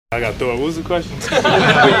I got to throw it. What was the question?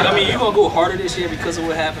 I mean, you gonna go harder this year because of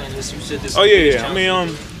what happened? Just you said this. Oh yeah. I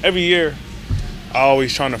mean, every year, I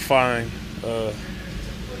always trying to find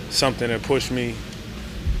something that push me,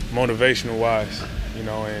 motivational wise, you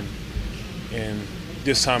know, and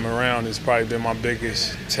this time around it's probably been my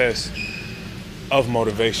biggest test of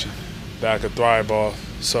motivation that I could thrive off.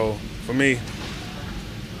 So for me,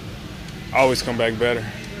 I always come back better.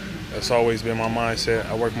 That's always been my mindset.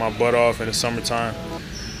 I work my butt off in the summertime,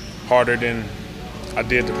 harder than I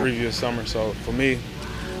did the previous summer. So for me,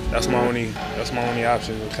 that's my only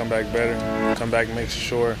option, to come back better, come back and make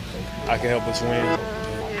sure I can help us win.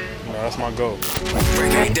 You know, that's my goal.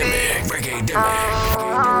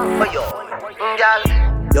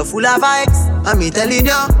 You're full of vibes, and me telling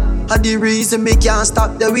you, and the reason me can't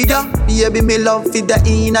stop the with you. Baby, me love fit the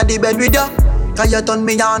in at the bed with you. Cause you turn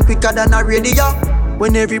me on quicker than a radio.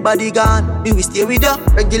 When everybody gone, me will stay with you.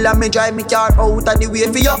 Regular me drive me car out of the way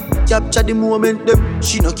for you. Capture the moment, them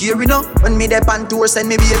she no care enough. When me dey on tour, send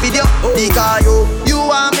me be a video. Because you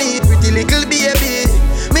are me, pretty little baby,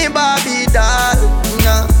 me Barbie doll.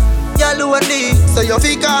 You're lonely, so you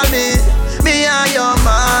fi call me. Me and your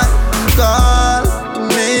man, call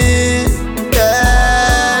me,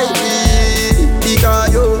 baby. Because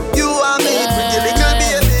you are me, pretty little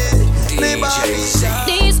baby, me Barbie doll.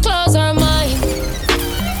 These clothes are mine,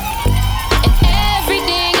 and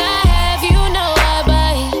everything I have, you know I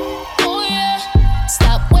buy. Oh yeah.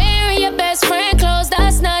 Stop wearing your best friend clothes,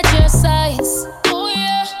 that's not your size. Oh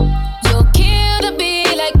yeah. You'll kill to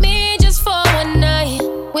be like me just for one night.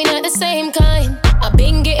 We not the same kind. I've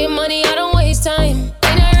been getting money, I don't waste time.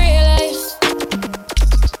 In a real life,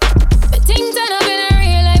 but things turn up in a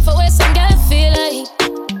real life. For where some girl feel like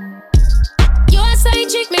you a side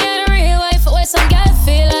chick, me and a real wife. For where some girl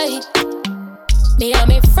feel like me and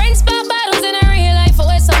my friends pop bottles in a real life. For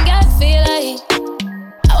where some girl feel like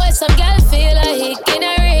I where some girl feel like in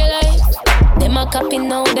a real life. Them a copy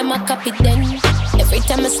now, them a copy then. Every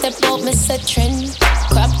time I step out, me set trend.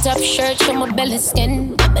 Crop top shirt, show my belly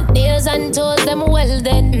skin. My nails and toes, them well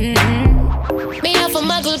then. Me have a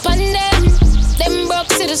muggle pon them. Them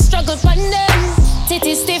broke, see the struggle pon them.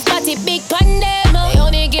 Titty stiff, body big pon them. They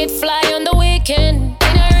only get fly on the weekend.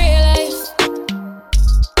 In a real life,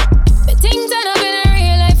 but things turn up in a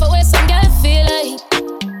real life. For where some girl feel like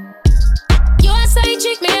you a side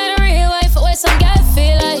chick, me and a real wife. For where some girl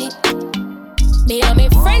feel like me and my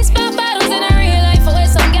friends pop bottles in a real life. For where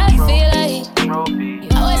some girl feel like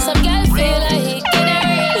some girl feel like in a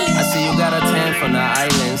real life. I see you got a tan from the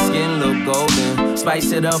island, skin look golden.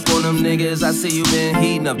 Spice it up on them niggas, I see you been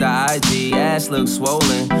heating up the IG, ass look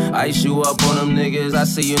swollen. Ice you up on them niggas, I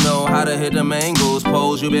see you know how to hit them angles,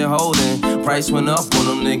 pose you been holding. Price went up on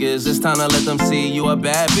them niggas, it's time to let them see you a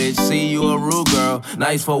bad bitch, see you a rude girl.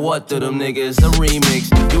 Nice for what to them niggas, a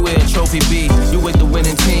remix. You with a trophy B, you with the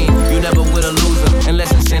winning team. You never with a loser,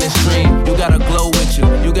 unless it's in a stream. You got a glow with you,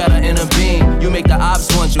 you got an inner beam. You make the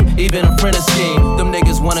ops want you, even a friend of scheme. Them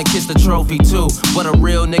niggas wanna kiss the trophy too, but a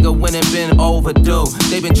real nigga winning been overdue.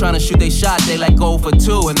 They been tryna shoot they shot, they like 0 for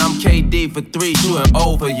 2. And I'm KD for 3, shooting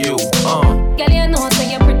over you. Girl, you know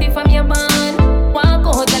say you're pretty from your band. Walk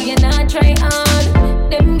out, girl, you not try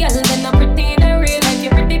hard. Them girls, they not pretty in a real life.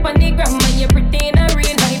 You're pretty on the gram and you're pretty in a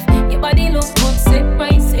real life. Your body look good, set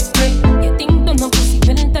right, set right. You think don't know pussy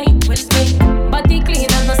well tight, well tight. Body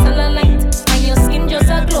clean and no cellulite, and your skin just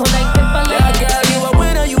a glow like pepper light. Yeah, girl, you a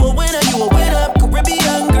winner, you a winner, you a winner.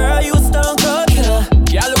 Caribbean girl, you a stone cold killer.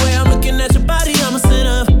 Y'all the way I'm looking at your body, I'm a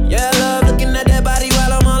sinner. Yeah, I love looking at that body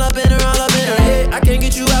while I'm all up in her head. I can't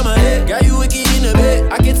get you out my head, girl, you wicked in the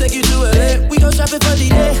bed. I can take you to a leg, we gon' shopping for the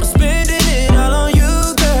day. I'm spending it all on you,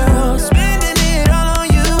 girl. Spending it all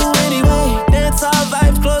on you anyway. Dance all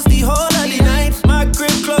vibes close the whole of the night. My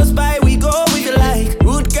crib close by, we go if you like.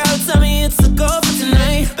 Rude girl, tell me it's a go for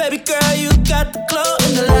tonight. Baby girl, you got the glow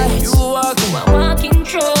in the light. You a walking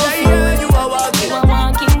trophy. Yeah, you a walking. You a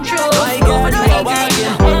walking trophy. My girl, you a walking.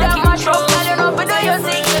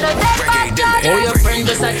 Oh, your friend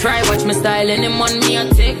just a try, watch me style and him on me a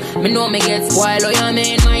tick. Me know me get spoiled, oh you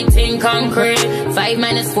mean my thing concrete. 5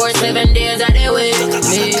 minus 4, 7 days of the week.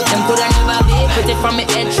 Me, them coulda never be pretty from me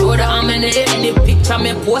head, shoulder, arm and the any picture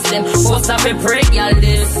me post them. Post up a pray, y'all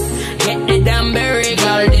this. Get the damn berry,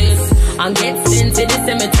 y'all this. And get sent to the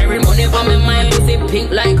cemetery. Money for me mind, pussy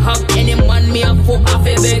pink like hop. Any man me a fuck off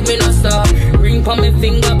a beg me no stop. Ring for me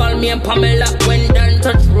finger, ball me and Pamela. When done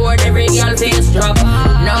touch road, every girl face drop.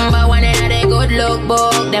 Number 1 in a good look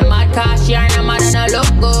book. Them mad cash here, no mad and a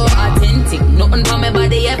look good. Authentic, nothing for me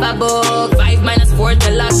body ever book. 5 minus 4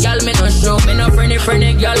 till last girl me no show. Me no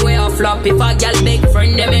friendly girl way a flop. If a girl big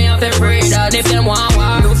friend, them me have a afraid. And if them want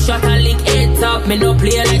war, no shot a lick it. top, me no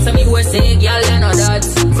play like some USA girl, you know that.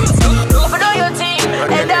 No for do your thing,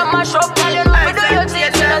 head down mash up, girl, you know for do your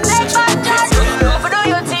thing. You know take back that. No for do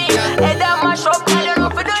your thing, head down mash up, girl, you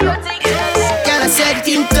know for do your thing. Girl, I said it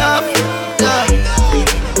in top,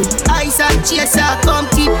 ice and chaser, come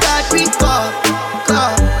keep that drink up.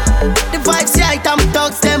 The vibes right, I'm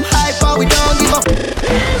thugs, them hype, but we don't give up.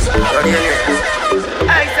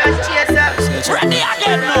 Ice and chaser, Ready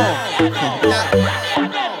again now.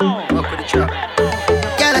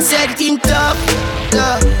 girl, I said it in top,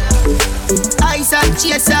 ice and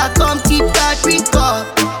chaser, come keep that drink up.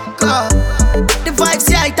 The vibes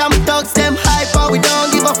right, I'm thugs, them hype, but we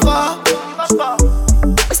don't give a fuck.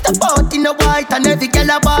 We step out in the white and every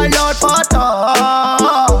girl a ball out for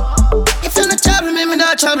talk. If you not trouble me, me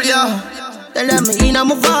not trouble you. They let me in on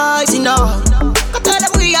my vibes, you know. I tell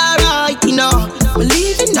them we alright, you know. We're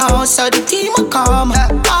leaving now, so the team will come.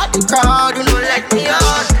 Part the crowd, you know, let me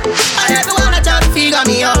out. And everyone a try to figure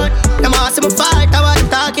me out. Them ask me fight, I what I'm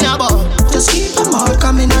talking about. Just keep them out,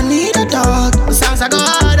 coming, I need a dog. The songs I go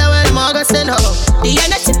harder when I'm gonna send up. The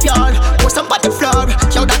energy pure, put some on the floor.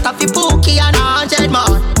 Show that off the bookie and 100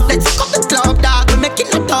 more. Let's fuck up the club, dog, we're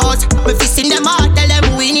making the toes. We're fisting them out, tell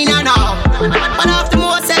them winning and all. One of the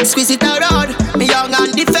most exquisite around. Me young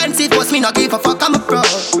and defensive, was me not give a fuck, I'm a pro.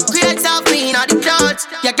 Grades of me, not the clothes.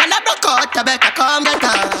 Yeah, girl, I broke out, I better come get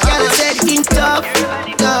out. Girl, I said it in tough,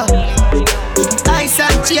 ice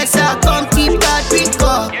and chaser, come keep that drink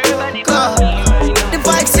up. The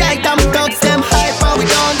vibes right, I'm thugs, them hype, but we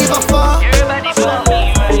don't give a fuck.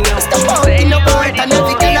 Step out in the white and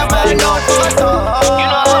every girl I buy out for talk. You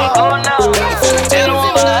know how it go now. You know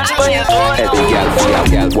how much when you do it. Every girl,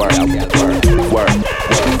 work,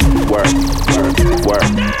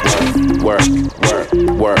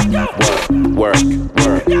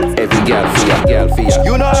 every girl, feel.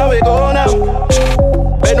 You know how it go now.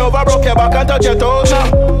 Bend over, broke your back and touch your toes now.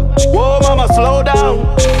 Whoa, mama, slow down.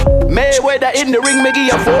 Mayweather in the ring, me give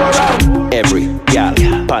you 4 rounds. Every girl,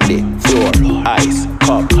 on the floor, ice,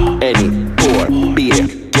 cup, any pour, beer,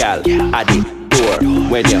 girl, at the door.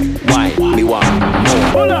 When you wine, me want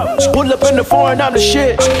more. Pull up in the foreign, I'm the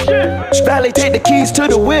shit. Valley, take the keys to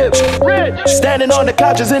the whip. Standing on the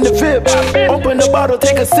couches in the VIP. Open the bottle,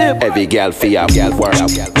 take a sip. Every girl feel, girl work,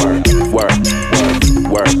 work.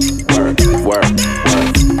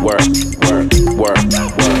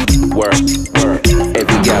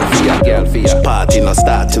 Every girl feel. Party no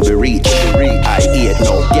start till we reach. I eat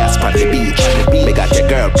no gas on the beach. Me got your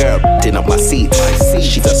girl, tin up my seat.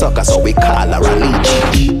 She's a sucker, so we call her a leech.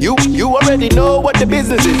 You already know what the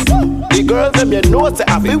business is. The girls them you know say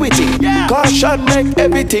happy with it. Caution make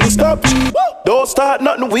everything stop. Don't start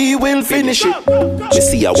nothing, we will finish it. Me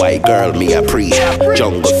see a white girl, me a pre.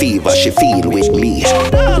 Jungle fever, she feel with me.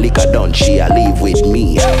 Liquor done, she a leave with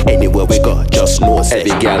me. Anywhere we go, just know say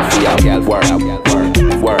every girl feel work.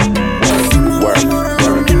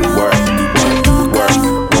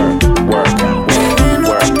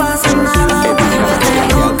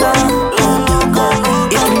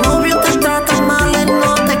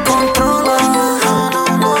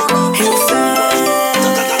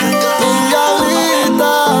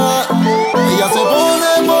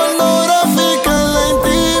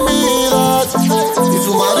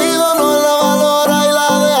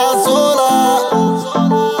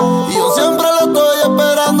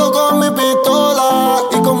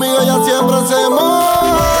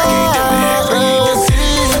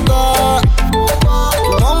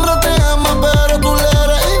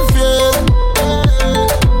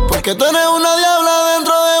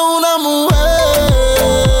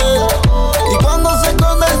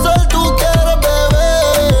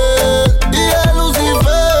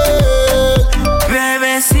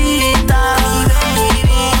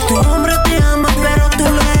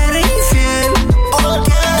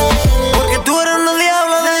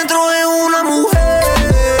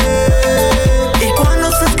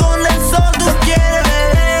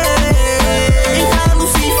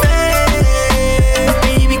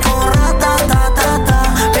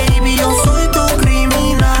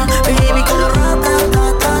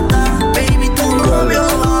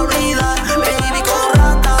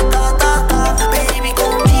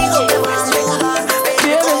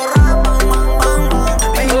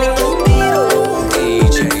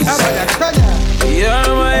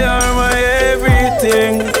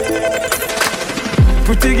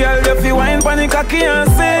 cocky and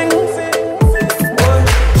sing.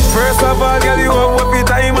 First of all, girl, you up with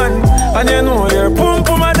diamond, and you know you're pum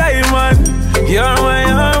pum a diamond. You're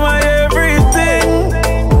my everything.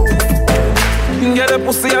 Get the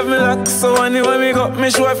pussy of me lock, so anyway me got me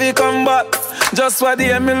sure if you come back. Just why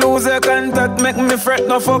the me lose your contact. Make me fret,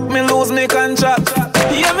 no fuck me lose me contract.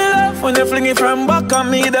 Yeah, me love when you fling it from back on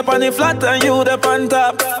me. Dep on the flat and you dep on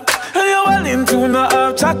top. And you all into no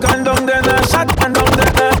half chuck and down then a shot and down then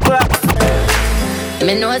a clap.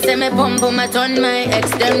 Me know say me pump my turn my ex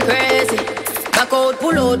them crazy. Back out,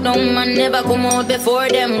 pull out, no man never come out before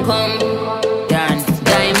them come.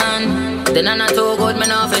 Diamond, then I'm not too good,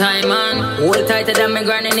 man off time man. Hold tighter than me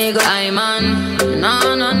granny nigga, I man. No.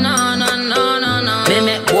 Me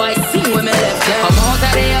make boy sing when me left them. Come out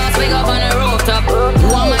of the house, wake up on the rooftop. You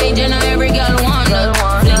want my engine and every girl want that.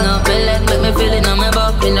 Fling up a leg, make me feel it on my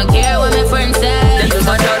back. Me no care what my friends say. Them just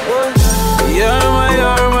a chat. You're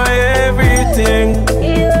my everything.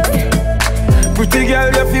 Pretty girl,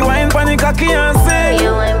 you feel wine pon the cocky and sing.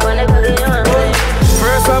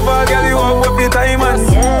 First of all, girl, you up with the diamonds.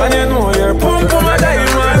 And you know you're pump for my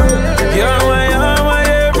diamond. You're my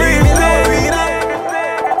everything.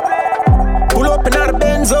 Pull up in our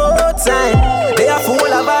Benz outside. They are full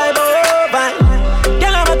of vibe, oh vibe.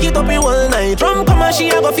 Girl, I rock it up in all night. From come and she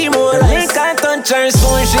a go feel more like. Make her touch her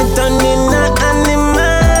soul, she turn in an animal.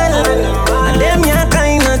 And them ya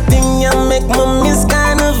kind of thing ya make me miss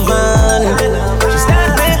carnival. She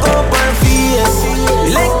start make up her face,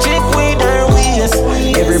 electric with her waist.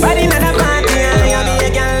 Everybody in the party, and me a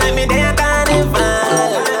girl like me there carnival.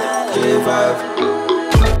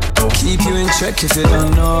 Keep you in check if you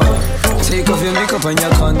don't know. Take off your makeup and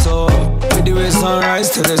your contour. With the way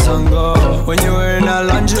sunrise till the sun go. When you're wearing a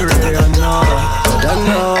lingerie, you know.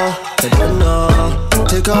 You don't know.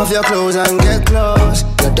 Take off your clothes and get close.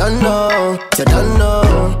 You don't know.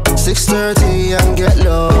 6:30 and get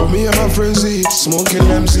low. Me and my friends smoking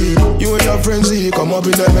MC. You and your friends come up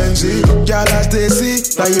in the MC. Girl, I stay see,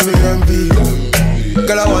 now you me envy.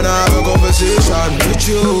 Girl, I wanna have a conversation with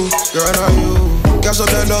you. Girl, are you? Guess up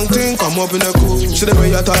that long thing, come up in the cool. See the way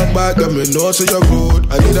you talk back, let me know so you're rude.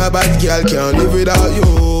 I need a bad girl, can't live without you.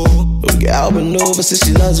 Girl, been over since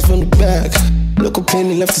she loves it from the back. Look up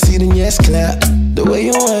penny left to see the yes clap. The way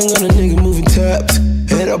you hang on a nigga moving tapped.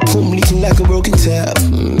 Head up, pump leaking like a broken tap.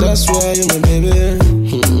 That's why you're my baby.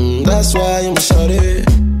 That's why I'm a shorty.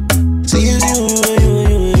 See you.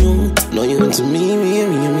 No, you into me.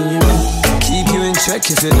 Keep you in check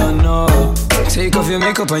if you don't know. Take off your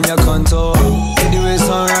makeup and your contour. With the way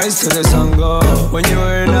sunrise till the sun go. When you're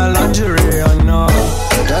wearing a lingerie, I know.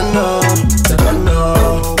 You don't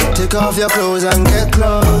know. Take off your clothes and get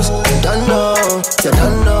close. You don't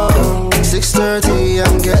know. 6:30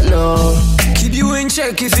 and get low. Keep you in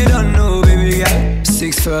check if you don't know, baby girl.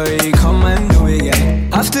 6:30, come and do it,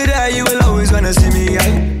 girl. After that, you will always wanna see me,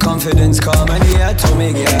 girl. Confidence come and yeah, to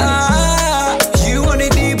me, girl. You want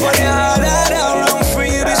it deep on your heart, around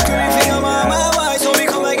free, you be screaming for your mama. So we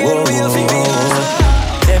come again with your fingers.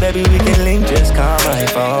 Yeah, baby, we can link, just call my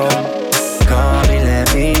phone. Call me,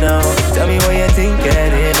 let me know. Tell me what you think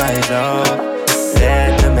at in my zone.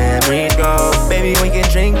 Let the memories go. Baby, we can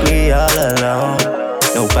drink, we all alone.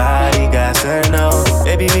 Nobody got to know.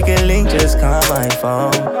 Baby, we can link, just call my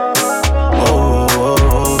phone.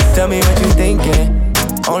 Oh. Tell me what you thinking.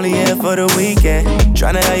 Only here for the weekend.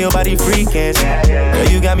 Tryna have your body freaking. Girl,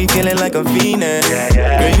 you got me feeling like a Venus.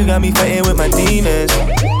 Girl, you got me fighting with my demons.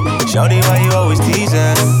 Shawty, why you always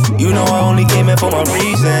teasing? You know I only came in for my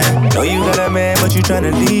reason. Know you got a man, but you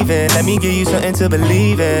tryna leave it. Let me give you something to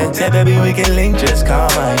believe in. Say, baby, we can link, just call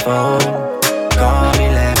my phone. Call me,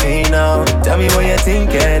 let me know. Tell me what you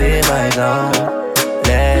think, get in my zone.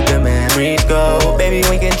 Let the memories go. Baby,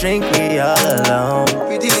 we can drink, we all alone.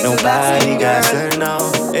 Nobody got to know.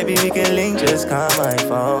 Baby, we can link, just call my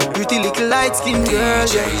phone. Pretty little light-skinned girl,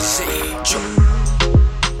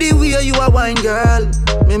 the way you a wine, girl,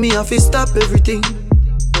 make me have to stop everything.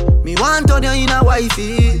 Me want turn you in a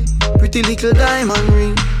wifey. Pretty little diamond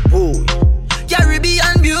ring. Oh,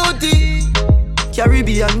 Caribbean beauty,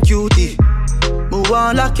 Caribbean cutie. Me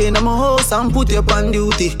want lock in my house and put you on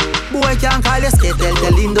duty. Boy can't call you skate,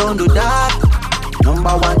 tell him don't do that. Number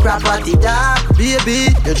one property that. Baby,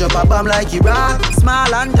 you drop a bomb like Iraq.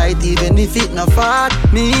 Small and tight even if it not fat.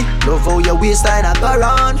 Me, love how your waistline a go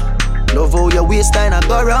round. Love how your waistline a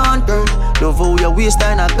go round, girl. Love how your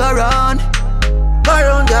waistline a go round. Go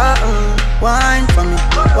round, yeah. Wine for me,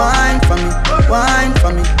 wine for me, wine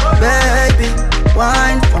for me, baby.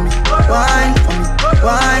 Wine for me, wine for me,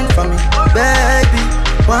 wine for me, baby.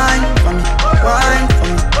 Wine for me, wine for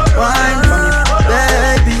me, wine for me,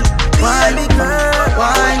 baby. Wine girl,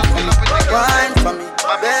 wine for me, wine for me,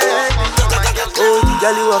 baby. Oh, the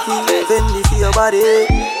girl you walking, Fendi for your body,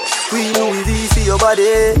 Queen Louis V for your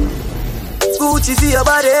body. Gucci for your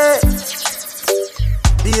body.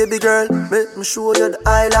 Baby girl, make me show you the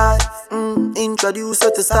high life. Introduce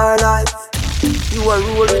you to star life. You are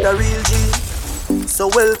rule with a real G. So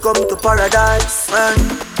welcome to paradise, man.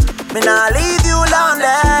 Me nah leave you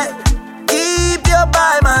lonely. Keep you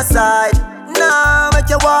by my side. Nah, make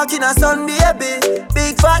you walk in a sun, baby.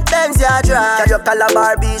 Big fat Benz, ya drive. Carry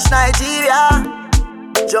Calabar Beach, Nigeria,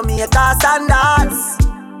 Jamaica standards.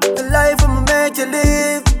 The life I'ma make you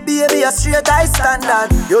live, baby, a straight high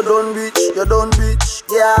standard. You done rich,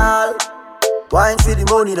 girl. Wine for the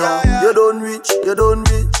money now. You done rich,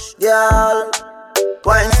 girl.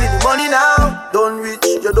 Wine for the money now. Done rich,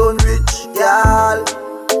 girl.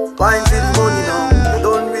 Wine for the money now.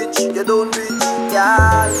 You done rich,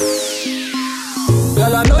 girl.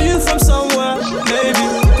 Girl, I know you from somewhere, maybe.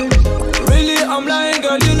 Really, I'm lying,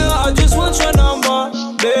 girl, you know I just want your number,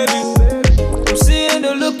 baby. I'm seeing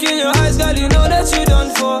the look in your eyes, girl, you know that you done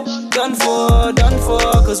for.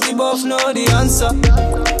 Cause we both know the answer.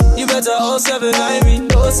 You better 079 me.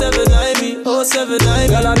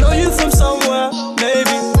 Girl, I know you from somewhere,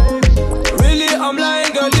 maybe. Really, I'm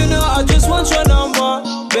lying, girl, you know I just want your number,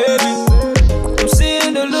 baby. I'm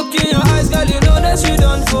seeing the look in your eyes, girl, you know that you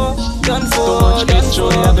done for.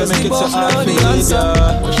 Cause we both know the answer.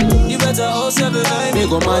 You better 079 me. Me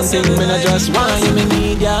go man thing, me not just want you, me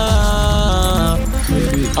need ya.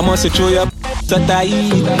 I must show you so tight.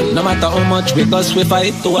 No matter how much we cause we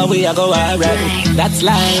fight, to a way I go alright. That's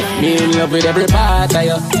life. Me in love with every part of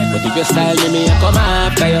you. But if you style me I come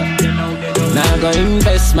after you. Now go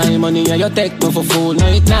invest my money and you take me for food. No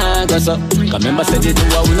it nah go so. Cause remember said you do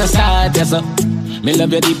what we no start, yes so. Me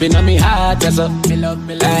love you deep in my heart, yes so. Hey,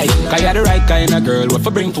 cause you're the right kind of girl. What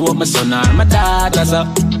for bring for my son or my daughter, so.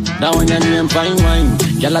 Now when your name fine wine,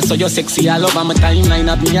 girl I saw you sexy all over my timeline.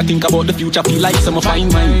 Have me I think about the future, feel like some fine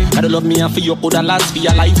wine. Gotta love me and for you coulda last for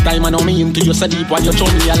your lifetime. I know me into you so deep while you show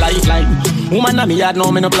me a lifeline. Woman na me yard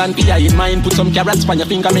know me no plan for your in mind. Put some carrots on your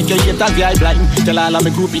finger, make your haters the eye blind. Tell all of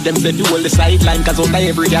me groupie them say do all the sideline. Cause out of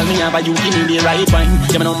every girl me have a you give me the right one.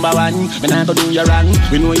 You're my number one, me not go do you wrong.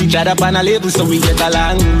 We know each other on a level so we get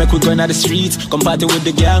along. Make we go inna the streets, come party with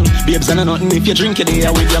the gang. Babes and nothing if you drink it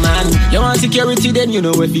there with your man. You want security then you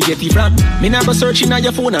know if you get it from. Me not go searching on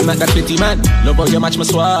your phone, I'm not that pretty man. Love how you match my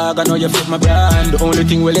swag, I know you fit my brand. The only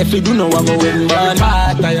thing we left to do now I go with one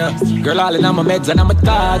part of you. Girl all in on my meds and on my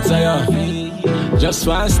thoughts of you. Just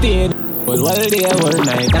want to stay all day, all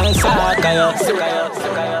night and suck of you.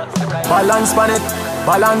 Balance pan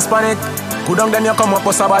it. Go down then you come up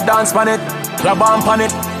with a dance pan it. Grab on pan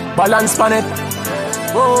it, balance pan it.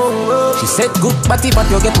 Oh. She said good body but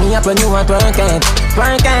you get me up when you are twerking.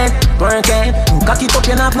 Cock it up,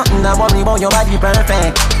 you have nothing to worry about. Your body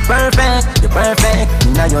perfect. You perfect.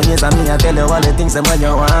 Now your ears and me I tell you all the things that when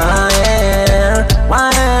you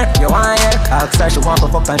want you wire. Ask her she want to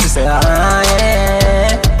fuck and she say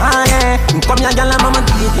come here girl and mama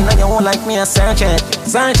deep inna your hole like me a search it.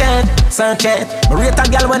 Me rate a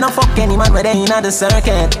girl when I fuck any man where they inna the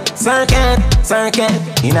circuit.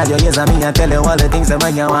 Inna your ears and me I tell you all the things that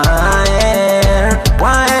when you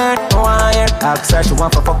wire. Ask her she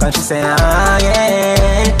want to fuck and she say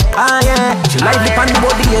She like the pan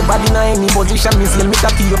body, body in any position. Me seal me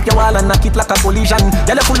cocky up your wall and knock it like a collision.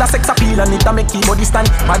 Girl you full of sex appeal and it a make your body stand.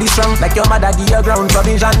 Body strong like your mother give your ground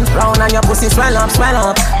provision. Round and your pussy swell up.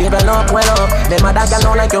 Level up, well up. Them other girl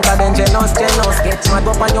know like you got them jealous. Get mad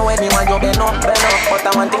up on your head, you want you bend up. But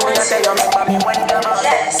I one thing when I tell you, remember me when you're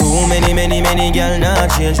too many girl not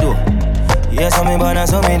change though. Yes, I'm born and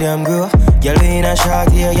some me damn grow. Girl we in a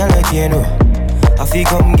shot here, girl like you know. I feel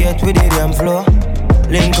come get with the damn flow.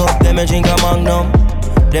 Link up, let me drink a magnum.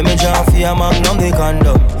 Let me jump for a magnum, they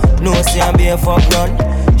condom. No see I be a fuck run.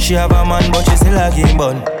 She have a man but she still a game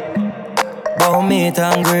bun. Bow meat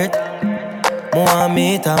and great. More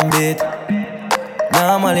meat and bait.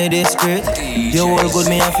 Normally discreet. You all good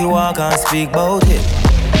me if you walk and speak about it.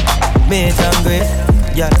 Meat and great.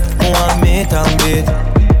 Yeah, more meat and bait.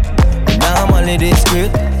 Normally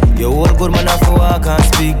discreet. You all good man if you walk and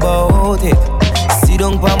speak about it. Sit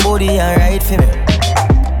down pan body and ride for me.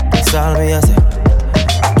 That's all me I say.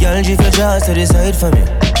 Girl, drift your jaws to the side for me.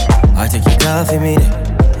 I take it off for me then.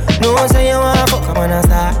 No one say you want fuck, come on and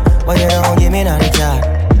start. But you don't give me none of the chart.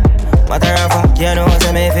 Matter of fact, you know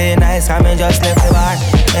say me feel nice, cause me just left the bar.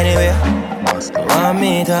 Anyway, want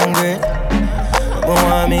meat and great.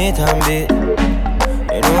 Want meat and bait.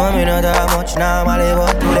 You know me not that much normally,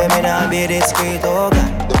 but today me not be discreet, oh God.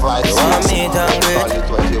 Want meat and great.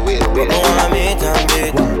 Want meat and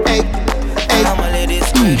bait. Normally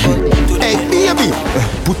discreet, but today baby.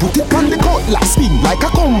 Put it on the cutlass, spin like a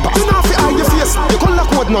compass. You know if you eye your face, the color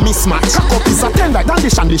code no mismatch. Cock up is a 10 like Dandy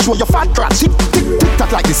Shandy, show your fat track. Tick, tick, tick,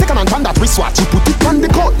 tack like the second hand pan that wristwatch. You put it on the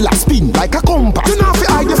cutlass, spin like a compass. You know if you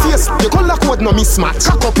eye your face, the color code no mismatch.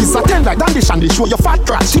 Cock up is a 10 like Dandy Shandy, show your fat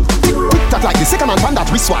track. Tick, tick, tick, tack like the second hand pan that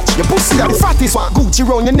wristwatch. Your pussy are the fattest one. Gucci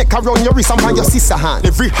round your neck, around your wrist, and on your sister hand.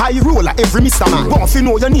 Every high roller, every Mr. Man. But if you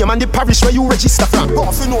know your name and the parish where you register from.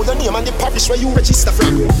 But if you know your name and the parish where you register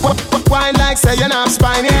from. Why like say you're not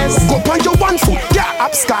spine, yes? Go on your 1 foot, yeah,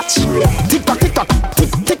 upscotch. Tick tock, tick tock,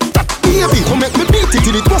 tick tick tock. Baby, come make me beat it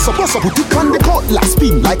till it bust up. Put it on the cutlass,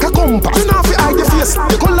 spin like a compass. You know if you eye the face,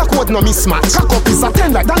 the color code no mismatch. Cock up is a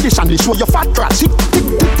 10 like Dandy Shandy, show your fat track. Tick tick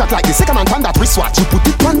tick tock like the second hand pan that wristwatch. You put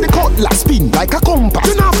it on the cutlass, spin like a compass.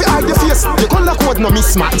 You know if you eye the face, the color code no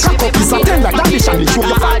mismatch. Cock up is a 10 like Dandy Shandy, show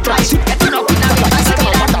your fat track. Tick tick tock like the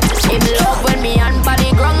second hand pan that wristwatch. Him love when me and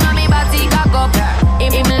body ground and me body cock up.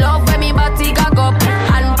 Him love when me body cock up.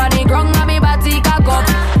 And body ground and me body cock up.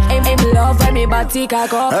 Him love when me body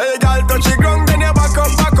cock up. Hey girl, touch the ground, then you back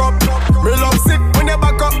up, back up. Me love sick when you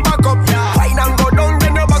back up, back up. Wine and go down,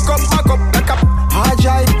 then you back up, back up. Back up, hard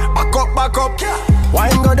drive, back up.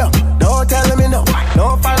 Wine go down, don't tell me no.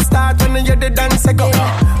 No fast start when you the dance go.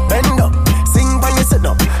 Bend up, sing when you sit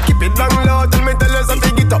up. Keep it long low till me tell you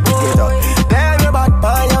something, get up. Tell me about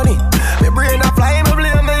my honey. Me brain a fly, me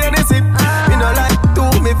blame me on the sip. Me no like to,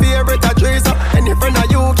 me favorite a trace up. Any friend of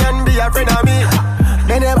you can be a friend of me.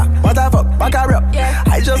 Then you back, what the fuck, back her up.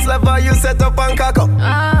 I just love how you set up and cock up.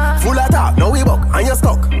 Full of talk, now we buck and you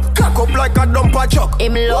stuck. Cock up like a dumper truck.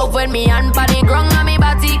 Him love when me and body ground and me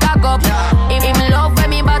body cock up. Him love when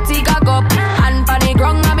me body cock up. And body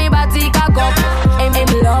ground and me body cock up. Him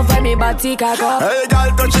love when me body cock up. Hey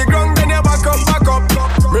girl, touch the ground, then you back up, back up.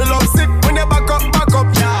 Me love sick when you back up, back up.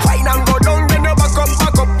 Fine and go down, then you back up,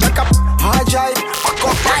 back up. Back up, hard drive, back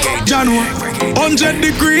up, back up. January, 100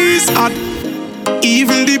 degrees hot.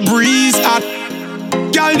 Even the breeze hot.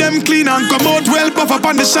 Girl them clean and come out well. Puff up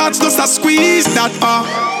on the shots, just a squeeze that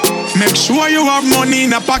Make sure you have money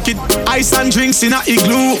in a pocket. Ice and drinks in a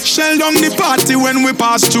igloo. Shell down the party when we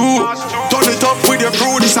pass through. Turn it up with your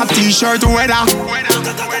crew, this a t-shirt weather.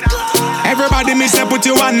 Everybody me say put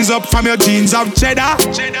your hands up from your jeans of cheddar.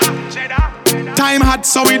 Time hot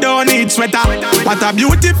so we don't need sweater. What a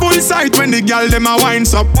beautiful sight when the girl them a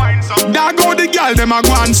winds up. There go the girl them a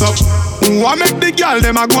guans up. What make the girl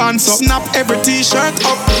them a guans up? Snap every t-shirt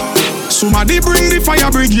up. Somebody bring the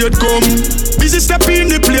fire brigade come. Busy step in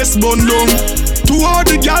the place bun down. To all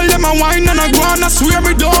the girl them a wine and a guan. I swear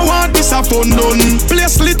we don't want this a fun done.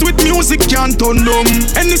 Place lit with music can't turn down.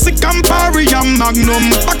 Hennessy Campari and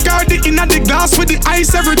Magnum. Bacardi in the glass with the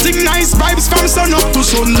ice. Everything nice vibes from sun up to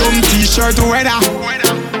sundown. T-shirt weather.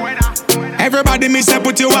 Everybody me say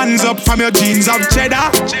put your hands up from your jeans of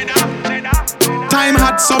cheddar. Time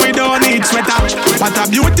hot so we don't need sweater. What a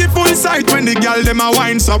beautiful sight when the girl them a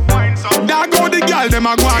winds up. There go the girl them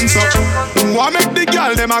a guans up. What make the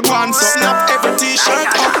girl them a guans up? Snap every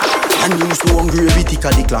t-shirt up. And you so hungry every tick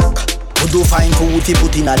of the clock. Who do find food to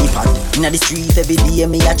put in a the pot. In the street every day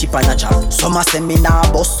me a chip and a chop. Some a say me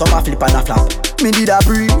nah bust, some a flip and a flap. Me did a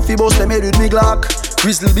brief, fi bust them head with me Glock.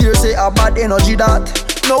 Crystal beer say a bad energy that.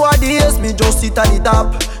 Nowadays me just sit at the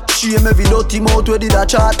top. Shame every dirty mouth where did a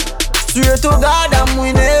chat. Swear to God I'm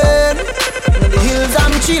winning. In the hills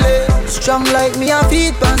I'm chillin'. Strong like me and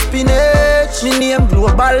feet pan spinach. Me name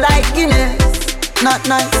global like Guinness. Not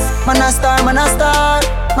nice, man a star, man a star.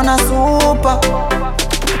 Man a super.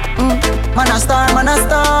 Man a star, man a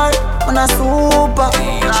star. Man a super.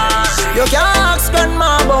 You can't ask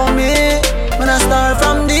grandma about me. Man a star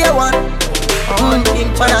from day one.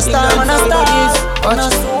 Man a star, man a star. Man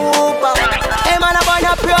a super. Hey man, I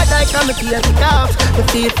wanna proud like I'm a clear pick off. The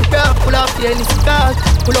feet pick up, pull up here in the skirt.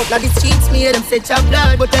 Pull up like the streets, me hear them say chop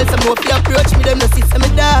blood. But tell some more if you approach me, them no see some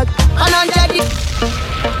dog. And I'm ready.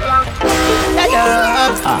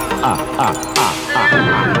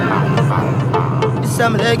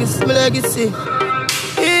 This is my legacy.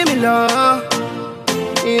 Hear me love,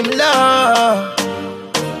 hear me love.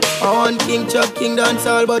 I want King Chuck, King dance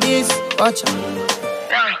all bodies. Watch out.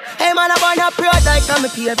 Hey man, I wanna proud like I'm a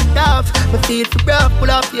peer pick off. My feet for rough,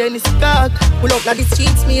 pull up here in the skirt. Pull up like the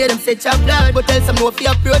streets, me hear them say chop blood. But tell some more if you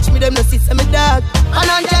approach me, them no see some dog. And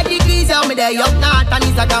 100 degrees, how me there up north. And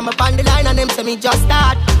he's a got me on the line and them say me just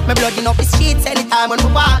start. My blood in up the streets anytime when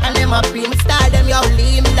we walk. And them a free me style, them yo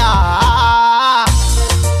leave me laugh.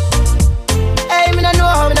 Hey, me no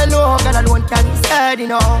know, God alone can decide,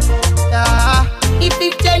 you know. If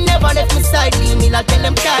it can never let me side, leave me like tell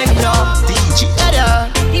them time, you know. DJ.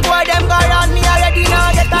 The boy them go around me already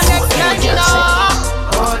now, get the next night, you know.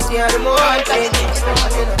 Oh, yeah, the more I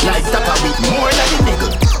Like tapa with more than the nigga.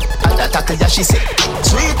 And that tackle ya she say.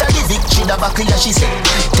 Sweet as the victory the buckle ya she say.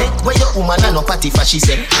 Take away your woman and no party for she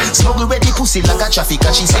say. Smuggle ready pussy like a traffic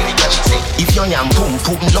she say. If your yam pum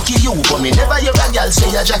pum lucky you, but me never hear a girl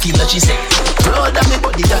say a Jackie la she say. Proud of me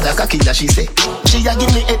body that a cocky la she say. She a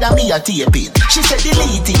give me head and me a tape it. She say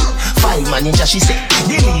delete it. File manager she say.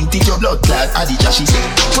 Delete it your blood clot adija she say.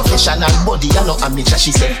 Professional body and no amateur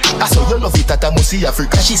she say. I saw you love it at a Musi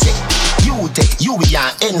Africa she say. You take you we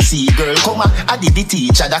an NC girl come a did the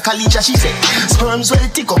teacher the college she say. Sperms well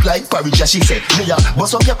tick up like porridge she say. Me a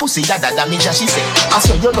bust up your pussy that damage she say. I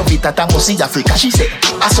saw you love it at a Musi Africa she say.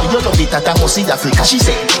 I saw you love it at a Musi Africa she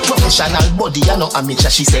say. Professional body and no amateur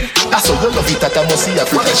she say. I saw you love it at a Musi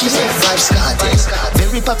Africa she say. Vibes cartel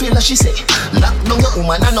very popular she say. Lock down your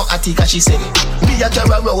woman and no attica she say. Me a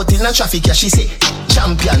carry out in a traffic ya she say.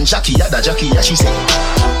 Champion Jackie ya da Jackie ya she say.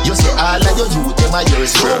 You say all of your youth them a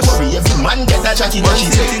yours first. Worry every man get a Jackie ya she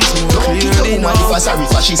say. Don't keep your woman if a sorry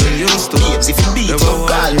for she say. Babes if you beat you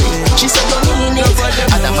call me. She say you mean it.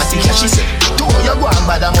 Automatic ya she say. Do you go and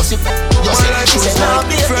bad a must you say. She say no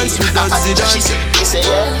baby. She say. She say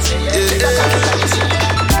yeah.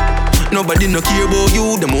 Nobody no care about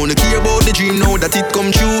you, them only care about the dream now that it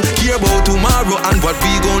come true. Care about tomorrow and what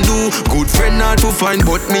we gon' do. Good friend not to find,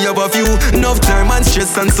 but me have a few. Enough time and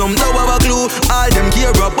stress and some don't have a clue. All them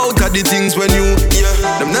care about are the things when you, yeah.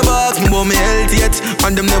 Them never ask me about me health yet,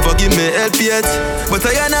 and them never give me help yet. But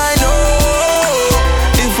I know,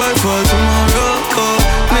 if I fall tomorrow,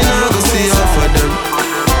 me not go see half of them.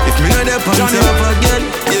 If me not there on top again,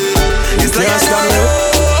 yeah. It's like I know,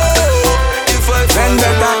 if I fall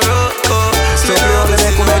tomorrow. So we all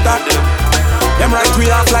make better. Them right we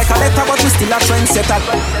off like a letter, but we still a trendsetter.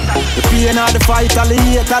 The pain or the fight, all the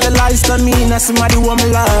hate, all the lies done me, and somebody who me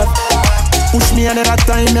love. Push me another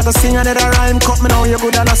time, make a sing another rhyme. Cut me now, you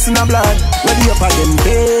good and I see no blood. Ready up again,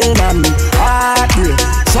 pain and heartbreak.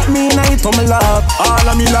 Shut me in it on my love. All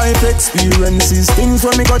of me life experiences, things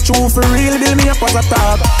when me go through for real, build me up as a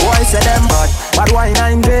top. Why say them bad why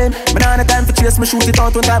I'm game? But now the time for chase me, shoot it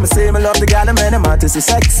out one time. I say me love the girl, the man, the mat is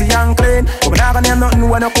sexy and clean. But me not gonna name nothing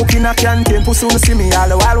when I cook in a canteen. Pussy wanna see me all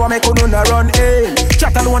the while, what me could do no run in.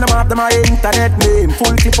 Chat alone, I'm after my internet name.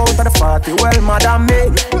 Full tip out of the party, well madam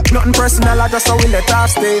me. Nothing personal, I just how we let her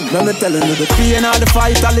stay. Let me tell you the pain, all the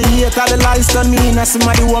fight, all the hate, all the lies done me, and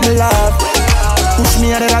somebody who me love. Push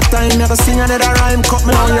me another time, never sing another rhyme. Cut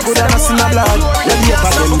me now, you good and I see no blood. Ready up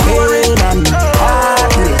again, pain and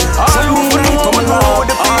heartbreak. Show me right to my love.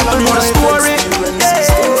 All of the story.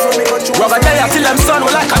 Rubber day, I feel them son,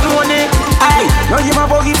 we like a money. Aye, now you my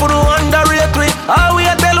buggy for the underrate way. All we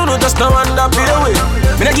a tell you, no just no underpay way.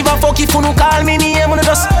 Me not give a fuck if you no call me name, no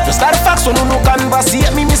just start the facts, so no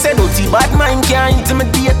conversate me. Me say dirty bad mind can't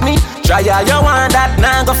intimidate me. Try all you want that,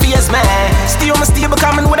 now go face me. Stay on my stable,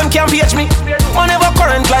 coming with them can't page me. I never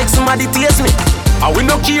current like somebody taste me. I will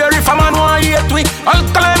not care if a man want hate me. I'll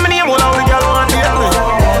call my name, all of the girl want hate me.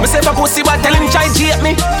 Me say for pussy, but tell him try hate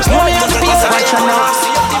me. Just know me as a piece of watch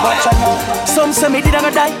out. Some say me did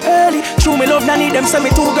I die early. True me love, not need them say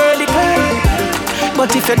me too girly.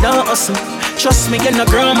 But if you don't hustle, trust me, you no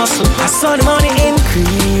grow muscle. I saw the money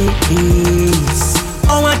increase.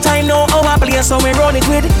 Our time now, our place, so we run it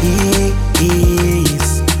with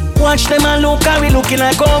ease. Watch them and look, and we looking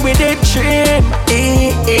like how we did trim.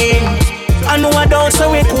 I know I don't, so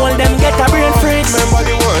we call them get a brain freeze. Remember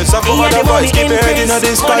the words of the voice, keep your head in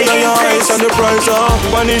the sky and your eyes on the prize.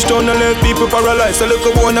 Vanish down and let people paralyze. So look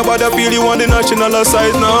up on the body, feel you on the national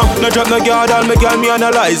size now. No drop no guard, all me girl me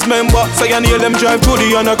analyze. Remember, say you hear them drive through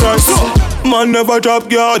the Antichrist. Man never drop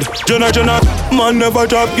guard, Jonah. Man never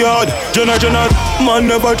drop guard, Jonah. Man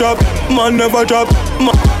never drop, man never drop.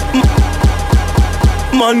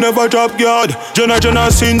 Man never drop guard.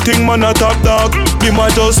 Jonah sin thing, man a top dog. Be my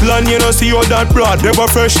just land, you know see how that blood. Never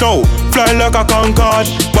fresh now, fly like a Concorde.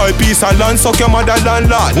 Buy piece of land, suck your mother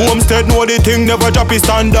landlord. Homestead know the thing, never drop his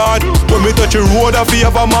standard. When me touch a road, I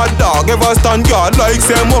feel a mad dog. Ever stand guard, like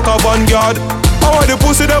say walk a vanguard. How the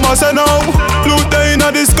pussy them a say now? Look there inna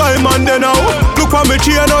the sky, man, they now. Look on me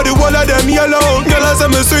tree, now the whole of them yellow. Girl a say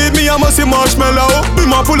me sweet, me a must see marshmallow. Be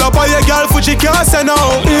my pull up on your girl, for she can't say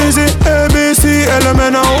now. Easy, ABC,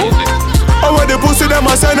 element now. How the pussy them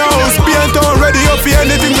a say now? Spain town ready up for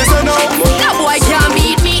anything they say now. That boy can't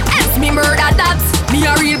beat me, else me murder that. Me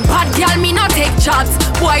a real bad girl, me not take shots.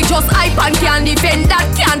 Boy just hype and can't defend that.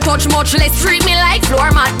 Can't touch much, less treat me like floor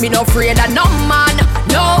mat. Me no afraid of no man.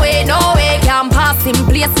 No way, can't pass him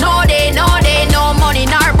place. No day, no money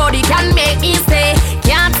nor body can make me stay.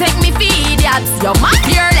 Can't take me for idiots. You're my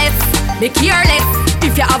careless, be careless.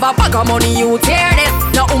 If you have a bag of money, you tear this.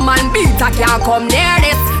 No woman beater can't come near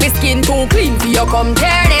this. My skin too clean for you come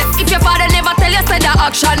tear this. If your father never tell you said the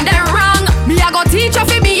action then wrong, me I go teach you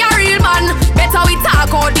fi be a real man. Better we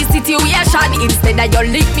talk out the situation instead of you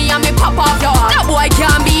lick me and me pop off your heart. No boy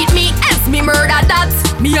can't beat me, else me murder that.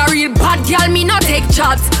 Me a real bad girl, me not take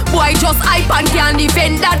chats. Boy just hype and can't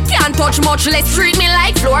defend that. Can't touch much, let's treat me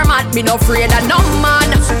like floor mat. Me no afraid of no man.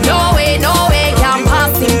 No way, can't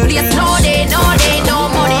pass in place. No day, no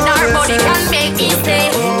money, nor body can make me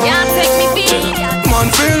stay. Can't take me beat. Man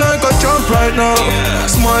feel like a champ right now.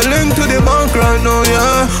 Smiling to the bank right now,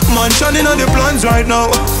 yeah. Man shining on the plans right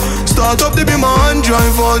now. Start up to be my hand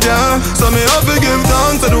drive out, yeah. So me have to give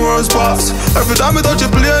thanks to the world's pass. Every time I touch a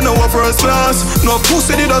plane, no first class. No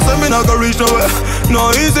pussy did I say me not gonna reach nowhere.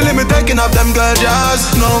 No easily me taking up them girl jazz.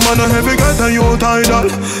 No man no heavy get and you tidal.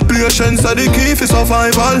 Patience are the key for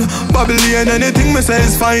survival. Babylon anything me say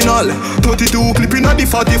is final. 32 clipping at the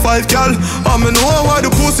 45 girl. I me know why the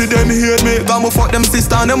pussy them hate me. Got me fuck them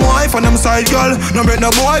sister and them wife and them side girl. No make no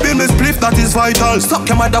boy build me spliff, that is vital. Suck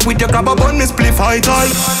your mother with your grab a bun, me spliff vital.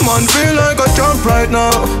 Man feel like a champ right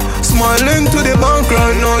now. Smiling to the bank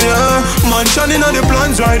right now, yeah. Man shining on the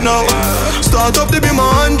plans right now. Start up to be my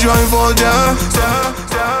hand drive out, yeah.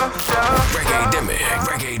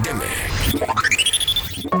 Reggae Demic.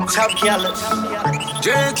 Top killers,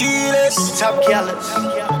 Jerkyless, top killers,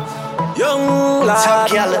 Young lad, top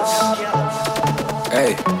killers.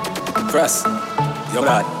 Hey, press.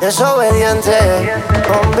 Desobediente,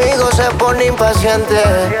 conmigo se pone impaciente.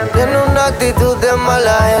 Tiene una actitud de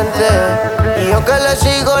mala gente y yo que le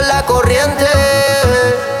sigo la corriente.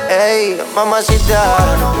 Ey, mamacita,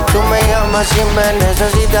 tú me llamas si me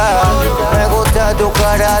necesitas. Me gusta tu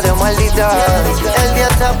cara de maldita. El día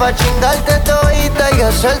está pa' chingarte todita y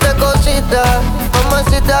hacerte cositas.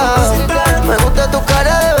 Mamacita, me gusta tu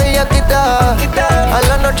cara de bellaquita. A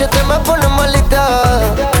la noche te me pones malita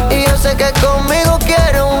y yo sé que conmigo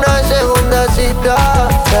quieres una segunda cita.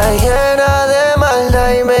 Está llena de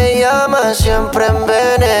maldad y me llama, siempre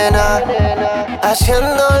envenena.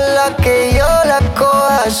 Haciéndola que yo la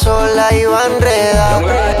coja sola y va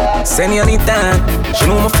enredada. Señorita, she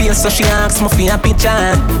know my face so she asks me for a picture.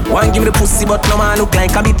 Want give me the pussy but no man look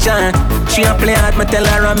like a bitch. She a play hard, me tell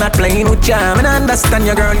her I'm not playing with ya. Me not understand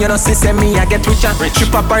your girl, you know she say me I get richer. She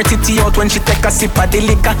pop her titty out when she take a sip of the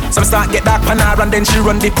liquor. Some start get dark pan her and then she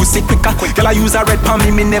run the pussy quicker. Girl I use a red pan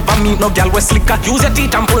me never meet no girl with slicker. Use your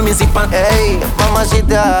teeth and pull me zipper. Hey,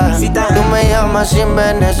 mamacita, tú me llamas si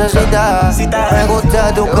me necesitas. Me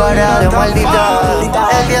gusta tu cara de maldita.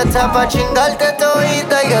 El día está pa' chingarte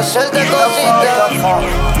todita y hacerte cositas.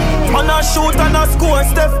 Man a shoot and a score,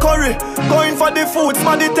 Steph Curry. Going for the food,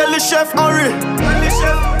 somebody tell the chef hurry. Tell the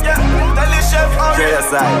chef, yeah, tell the chef hurry.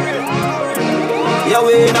 Yeah,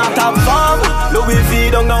 we in a top farm. Louis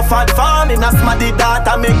V don't no fat farm. In a smarty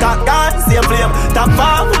data make a gun. Same flame, top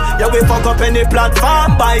farm. Yeah, we fuck up any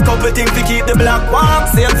platform. Buy couple things to keep the black warm.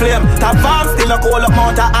 Same flame, top farm. Still a cold up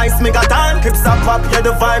amount of ice, make a time. Clips up pop, yeah,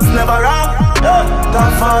 the vibes never wrong.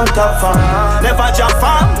 Top farm. Never jump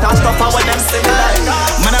farm. Touch tougher when them sing like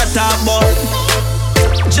man a top boy.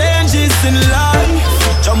 Changes in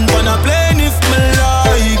life. Jump on a plane if me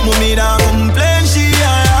like. Mommy don't complain, she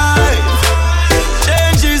alright.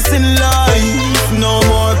 Changes in life. No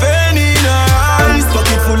more pain in her eyes.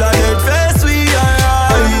 Pocket full of dead face, we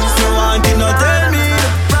alright. No one did not tell me the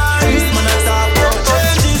price. Man a talk about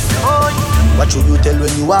changes. What should you tell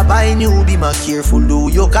when you are buying you? Be more careful, though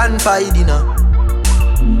you can't find dinner.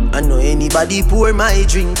 I know anybody pour my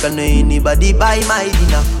drink, I know anybody buy my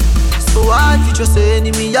dinner. So hard for just an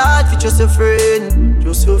enemy, hard for just a friend.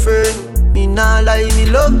 Just your friend. Me nah lie, me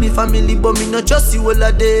love me family, but me not just you all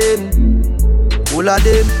of them. All of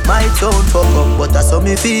them might sound fuck up, but that's how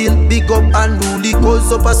me feel. Big up and rule,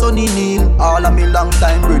 cause up a sunny kneel. All of me long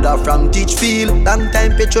time brother from Teachfield. Long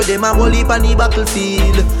time petro them a whole heap on the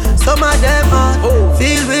battlefield. Some of them are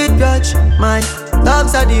filled with grudge. My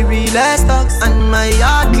dogs are the realest dogs, and my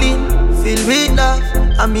heart clean, filled with love.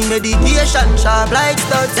 And me meditation sharp like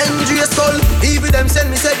studs. Dangerous skull, even them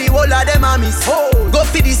send me say the whole of them a miss. Go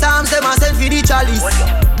for the Psalms, them a send for the chalice.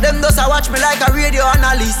 Them does a watch me like a radio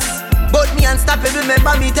analyst. But me unstoppable,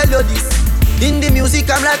 remember me tell you this. In the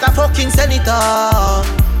music I'm like a fucking senator.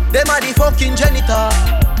 Them are the fucking janitor.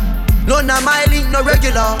 None of my link no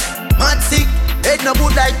regular. Mad sick, head no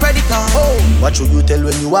good like predator. What should you tell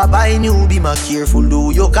when you are buying you? Be more careful,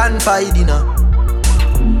 though you can't find dinner.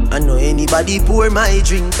 I know anybody pour my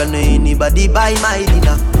drink, I know anybody buy my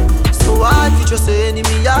dinner. So hard for just an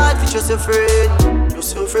enemy, hard for just a friend.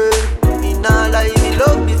 Just your friend. Me nah lie, me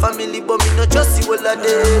love me family, but me not just see all of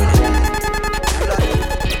them.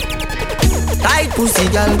 tight pussy,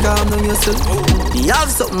 girl, calm down yourself. Me have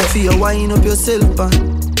something for you, wind up yourself,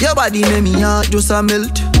 your body make me heart just a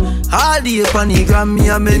melt. All the panigram me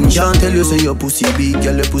a mention. Tell you say your pussy big,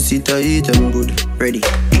 girl, your pussy tight and good. Ready?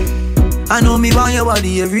 I know me want your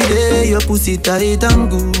body every day. Your pussy tight and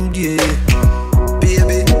good, yeah.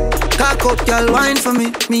 Baby, cock up, girl, wine for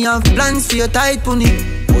me. Me have plans for your tight pony.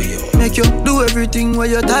 Make you do everything while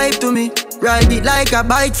you type to me. Ride it like a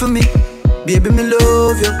bike for me. Baby, me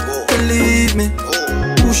love you, believe me.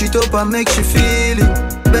 Push it up and make she feel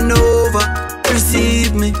it. Bend over,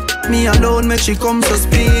 receive me. Me alone make she come so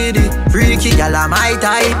speedy. Freaky gal I'm my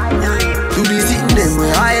type. Do the thing them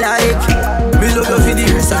where I like. Me love you for the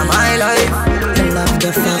rest of my life. I love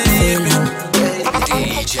the fuck feeling.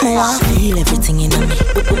 I feel everything in me.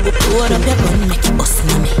 Hold up your gun, make it bust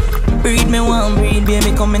in me. Breed me one, breed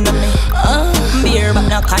baby come in me. Beer but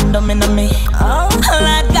no condom in me.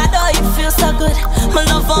 Lord God, oh you feel so good. My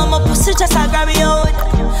love for my pussy just a grab you out.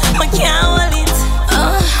 I can't hold it.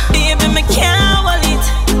 Baby, me can't hold it.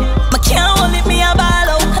 Me can't hold it, me a ball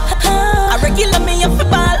out. I regular me up a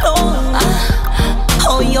ball out.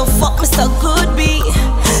 Oh, you fuck me so good, B.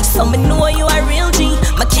 So me know you a real G.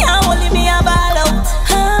 Me can't hold it, me a ball out.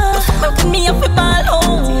 Me up a ball out.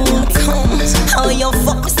 Oh, you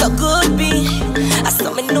fuck me so good, B. I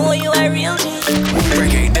saw me know you a real G.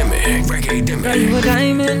 Reggae Demic, Reggae Demic. Girl, you a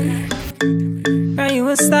diamond. Girl, you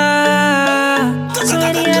a star. So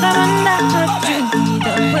any other man that hurt you,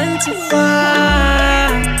 done went too far.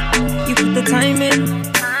 You put the time in,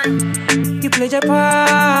 you played your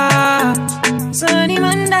part. So any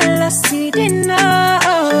man that lost you didn't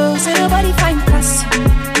know. So nobody find past you.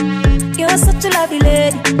 You're such a lovely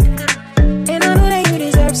lady, and I know that you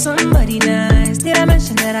deserve somebody nice. Did I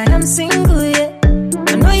mention that I am single yet?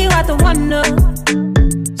 I know you are the one, no.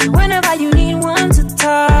 So whenever you need one to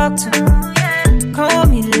talk to, call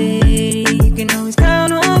me lady, you can always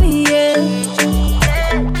count on me, yeah.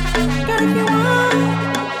 Girl, if you want,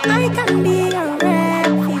 I can be your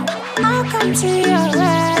refuge. I'll come to your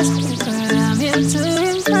rescue, girl, I'm here to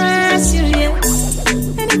impress you, yeah.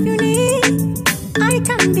 And if you need, I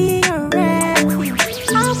can be your refuge.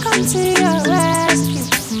 I'll come to your rescue,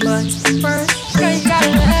 but first, girl, you gotta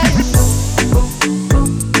let it go.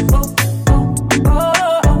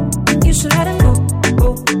 You should let it go.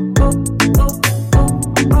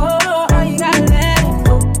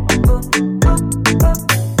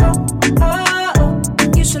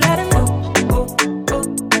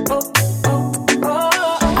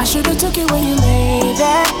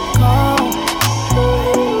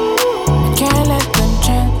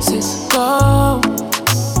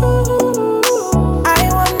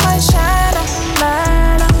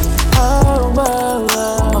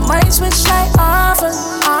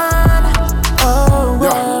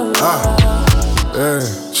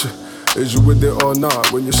 Is you with it or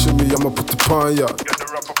not? When you see me, I'ma put the pawn, yeah.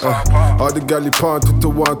 All the galley pawn put the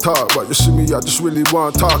one talk. But you see me, I just really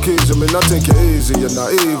want talk easy. I mean, I think it easy, you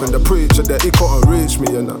know. Even the preacher that he couldn't reach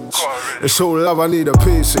me, you know. It's so love, I need a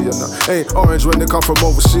piece of, you know. Ain't orange when they come from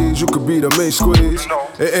overseas. You could be the main squeeze.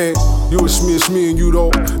 It ain't you, it's me and you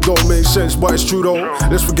don't make sense, but it's true though.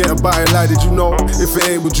 Let's forget about it, like did you know? If it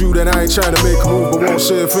ain't with you, then I ain't trying to make a move, but won't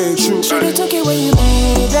say if it ain't true. Should've took it when you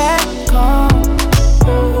made that call.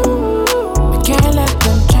 Can't let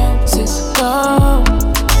them chances go.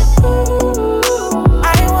 I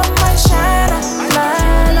want my shine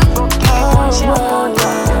line up.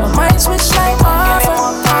 My mind switch like off.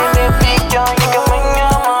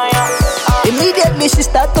 Immediately she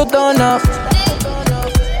start to turn up.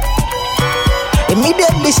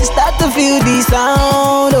 Immediately she start to feel the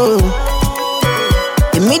sound. Oh.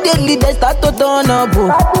 Immediately they start to turn up. Oh.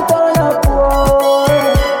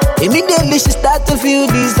 Immediately she start to feel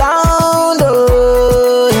the sound,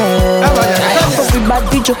 oh yeah. Bad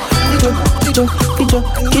bicho,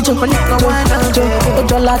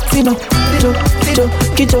 Ojo Latino,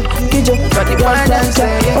 kicho. Body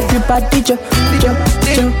of you bad bicho,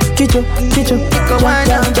 kicho.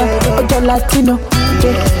 Ojo Latino,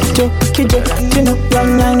 kicho.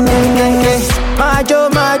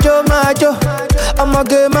 Majo. I'ma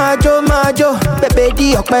get majo. Baby di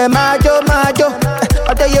okpe majo.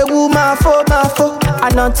 I tell you who my fo.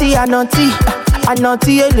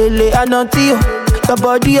 Ananti, elele, ananti. The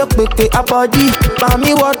body up quick, a body.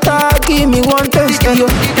 Mami water, give me one taste. You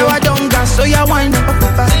I don't gas, so ya wind up.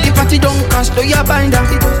 The party don't cast, so ya bind up.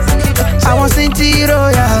 I want City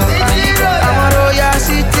Royal, I want Royal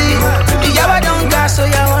City. You I don't gas, so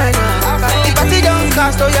ya wind up. The party don't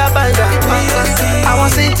cast, so ya bind up. I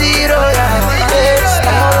want City Royal,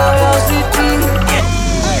 I want Royal City.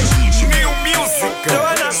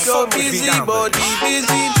 busy body,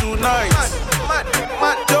 busy tonight.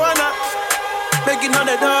 Joanna, making all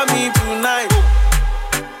the dummy tonight.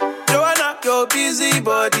 Joanna, your busy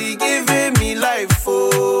body giving me life,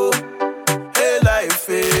 oh, hey life,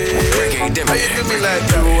 hey. How you do me like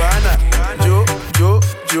Joanna,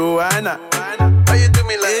 Joanna? How you do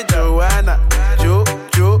me like Joanna,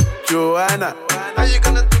 Joanna? How you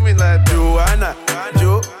gonna do me like Joanna,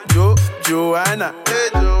 Joanna? Hey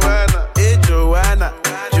Joanna,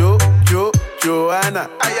 Joanna?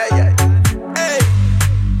 Ay ay ay. Hey,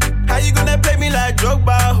 how you gonna play me like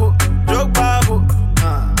Drogba, ho?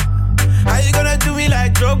 How you gonna do me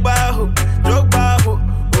like Drogba, ho?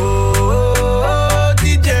 Oh,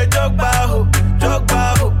 DJ Drogba, ho.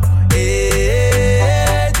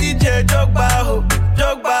 Hey, DJ Drogba, ho.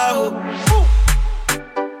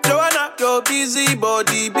 Joanna, your busy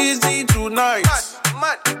body, busy tonight.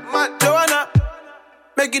 Mad. Joanna,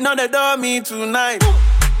 making all the dummy tonight.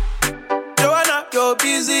 Joanna, your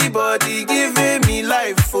busy body giving me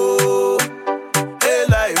life, oh, hey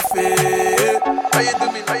life, hey. How you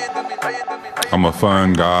do me? I'm a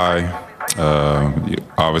fun guy.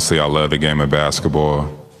 Obviously, I love the game of basketball.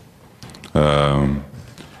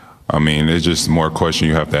 I mean, it's just more questions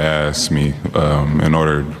you have to ask me in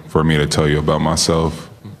order for me to tell you about myself.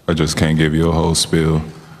 I just can't give you a whole spiel.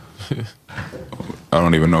 I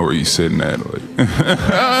don't even know where you're sitting at. Run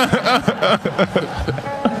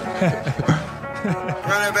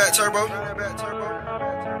that back, Turbo.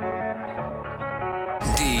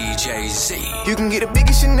 DJ Z. You can get a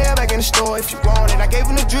biggie Chanel back in the store if you want it. I gave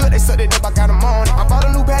them the drill, they sucked it up, I got them on it. I bought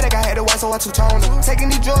a new Patek, I had to watch, so I two-toned it. Taking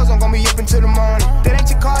these drugs, I'm gonna be up until the morning. That ain't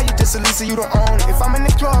your car, you just a Lisa, you don't own it. If I'm in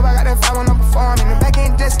the club, I got that 5 when I'm performing. The back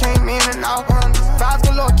end just came in and out on us. 5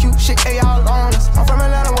 galore, cute shit, they all on us. I'm from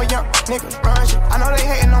Atlanta where young niggas run shit. I know they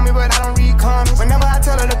hating on me, but I don't read comments. Whenever I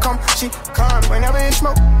tell her to come, she come. Whenever it's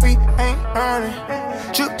smoke, we ain't running.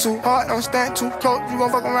 Shoot too hard, don't stand too close. You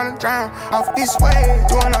gon' fuck around and drown. Off this way,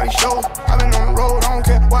 doing all these shows. I've been on the road, I don't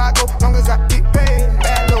care where I go, long as I get paid.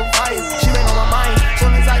 Bad little vibe, she been on my mind.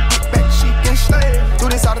 Soon as I get back, she can slay. Do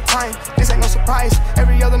this all the time, this ain't no surprise.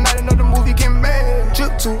 Every other night another movie get made.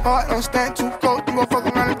 Shoot too hard, don't stand too close. You gon' fuck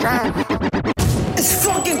around and drown. It's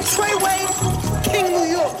fucking Treyway, King New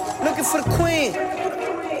York, looking for the queen.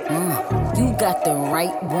 You got the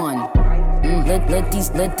right one. Let these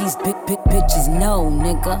big bitches know,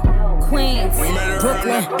 nigga. Queens,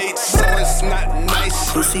 Brooklyn. So it's not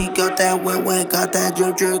nice. Pussy got that wet, got that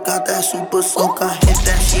drip, got that super soak. I hit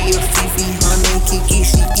that, she a Fifi, her name Kiki.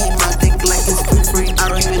 She eat my dick like it's free. I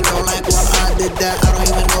don't even know like why I did that. I don't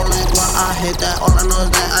even know like why I hit that. All I know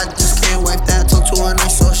is that I just can't wipe that. Talk to her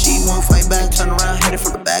nice so she won't fight back. Turn around, hit it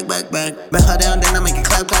from the back. Bet her down, then I make it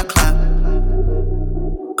clap.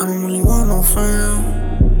 I don't really want no fam.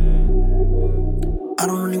 I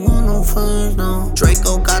don't really want no friends, no.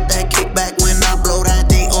 Draco got that kickback when I blow that.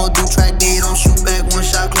 They all do track, they don't shoot back. One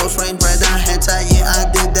shot, close range, bread down, head tie. Yeah, I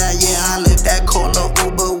did that, yeah, I lived that. Call a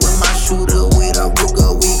Uber with my shooter, with a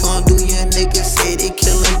Ruger. We gon' do your niggas say they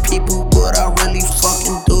killing people, but I really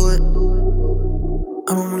fucking do it.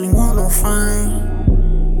 I don't really want no friends.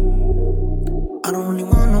 I don't really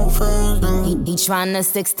want no friends, no. He tryna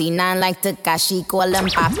 69 like Takashi. Call him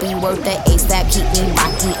Papi, worth the ASAP, keep me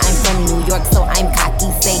rocky. I'm from New York, so I'm cocky.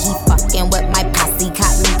 Say he fucking with my posse.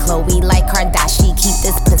 Caught me Chloe like Kardashian. Keep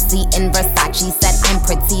this pussy in Versace. Said I'm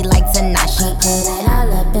pretty like Tanashi. Put it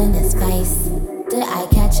all up in his face. Did I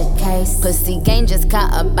catch a case? Pussy gang just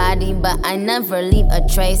caught a body, but I never leave a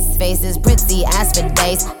trace. Face is pretty as for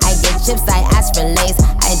days. I get chips, I ask for lace.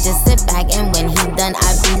 I just sit back and when he done,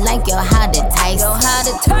 I be like, yo, how'd it taste?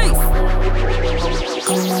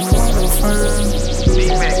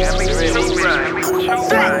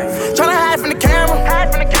 Tryna hide from the camera.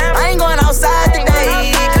 I ain't going outside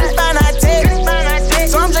today. Couldn't find our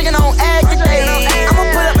text, so I'm drinking on every day. I'ma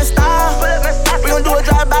put up in style. We gon' do a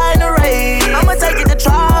drive-by in the rain. I'ma take it to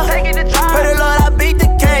trial. Pray the Lord I beat the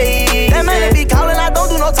case. That man they be calling, I don't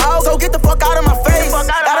do no talk. So get the fuck out of my face.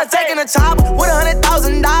 Gotta take in a chop with $100,000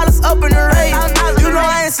 up in the race. You know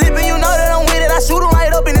I ain't sleeping, you know that I'm with it. I shoot him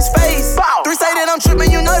right up in his face. 3 say that I'm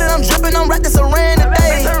tripping, you know that I'm dripping. I'm wrapped in saran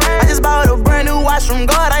today. I just bought a brand new watch from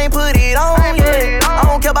God, I ain't put it on yet. I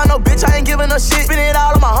don't care about no bitch, I ain't giving no shit. Spend it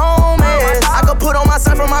all on my homies. I could put on my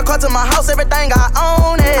son from my car to my house, everything I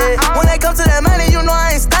own it. When they come to that money, you know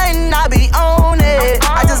I ain't staying, I be on it.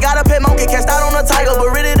 I just got a pet monkey, can't start on a tiger, but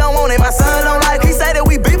really don't want it. My son don't like it. He say that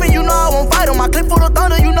we beefing, you know I won't fight him. My clip full of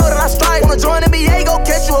thunder, you know that I strike. Wanna join NBA, go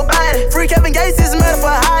catch you a body. Free Kevin Gates is murder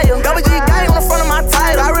for hire. Double G gang on the front of my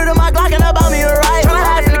title. Got rid of my Glock and I bought me a ride. Tryna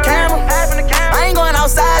hide from the camera. I ain't going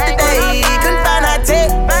outside today. Couldn't find that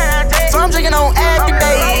tech, so I'm drinking on every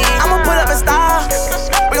day.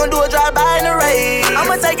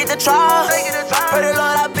 it to trial. Pray the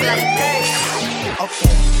Lord I be like,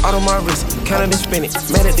 Out on my wrist, counted and spin it.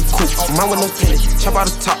 Mad at the coupe, mine with no finish. Chop out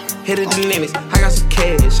the top, hit it the limits. I got some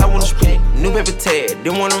cash, I wanna spend it. New paper tag,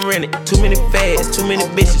 didn't wanna rent it. Too many fads, too many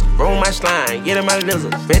bitches. Roll my slime, get in my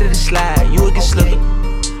lizard. Ready to slide, you a get slicker.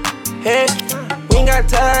 Hey, we ain't got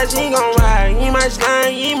ties, you ain't gon' ride. You my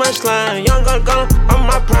slime, young gun, I'm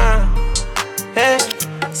my prime. Hey,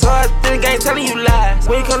 so I still the game telling you lies.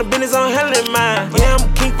 When you come to business, I'm handling mine. Yeah,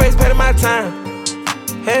 I'm king face, better my time.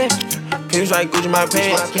 Hey, Pimps like Gucci my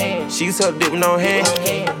pants. She used to dip with no hand.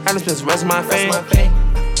 I done spent the rest of my fame.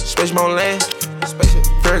 Space my own land.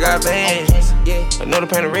 Fur got bands. Another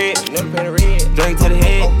pan of red. Drink to the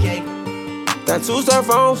head. Got 2-star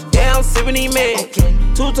phones. Yeah, I'm sipping these meds.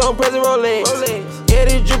 2-tone present Rolex. Yeah,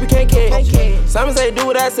 this drippy can't catch. Simon say do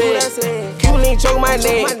what I said. Cuban link choke my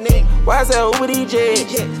neck. Why I say Uber DJ?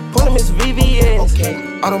 Pull him, it's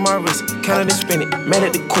VVS. Out on my wrist, counted and spin it. Mad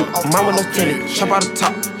at the coupe, mine with no tennis. Chop out the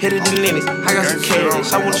top, hit it the limits. I got some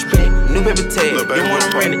cash, I wanna spend it. New paper tag, didn't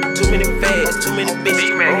wanna rent it. Too many fads, too many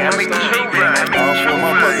bitches.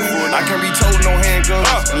 I can't be told no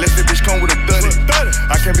handguns unless the bitch come with a 30.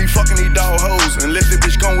 I can't be fucking these dog hoes unless the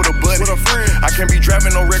bitch come with a buddy. I can't be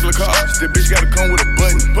driving no regular cars, the bitch gotta come with a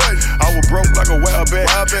button. I was broke like a wild bat,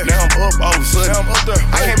 now I'm up all of a sudden.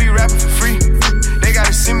 I can't be rapping for free, they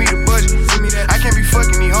gotta send me the budget. I can't be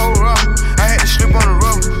fucking these hoes raw, I had to slip on the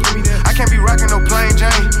road. I can't be rocking no plain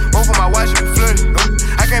Jane, both of my watches be flooded.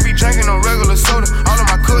 I can't be drinking no regular soda, all of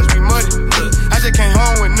my cups be muddy. I just came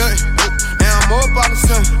home with nothing, now I'm up all of a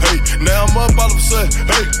sudden. Hey, now I'm up all of a sudden.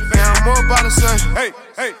 Hey, now I'm up all of a sudden. Hey,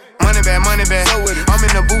 hey. Money bag. So I'm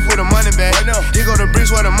in the booth with a money bag. Right now. Here go the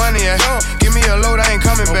bricks where the money at. Give me a load, I ain't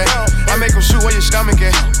coming back. I make them shoot where your stomach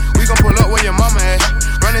at. We gon' pull up where your mama at.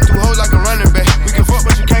 Running through hoes like a running back. We can fuck,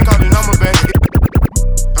 but you can't call the number back.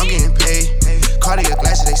 I'm getting paid. Cardiac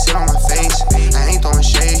glasses, they sit on my face. I ain't throwing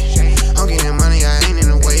shade. I'm getting money, I ain't in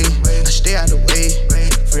the way. I stay out the way.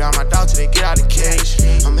 Free all my dogs till they get out the cage.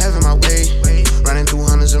 I'm having my way. Running through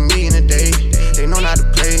hundreds of million a day. They know not to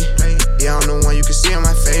play. Yeah, I'm the one you can see on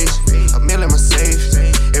my face. A meal in my safe.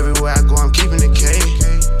 Everywhere I go, I'm keeping the K.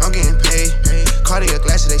 I'm getting paid. Cardiac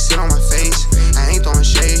glasses, they sit on my face. I ain't throwing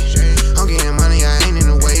shade. I'm getting money, I ain't in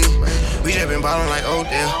the way. We just been ballin' like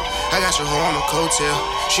Odell. I got your hoe on my coattail.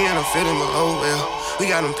 She ain't no feeling, but oh well. We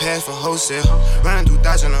got them pads for wholesale. Running through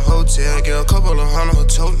thoughts in a hotel. Get a couple of hundred her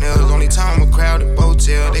toenails. Only time I'm a crowded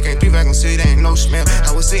motel. They can't be back and see, they ain't no smell.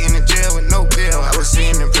 I was sitting in jail with no bill. I was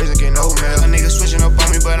sitting in prison getting no mail. A nigga switching up on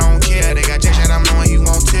me, but I don't care. They got jack shot, I'm knowing he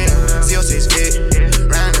won't tell. CO6 fit.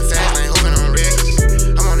 Riding fast, I ain't hoping on red.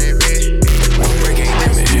 I'm on that red.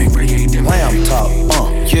 Lamb talk,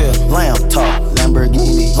 yeah, lamb talk,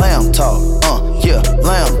 Lamborghini. Lamb talk, yeah,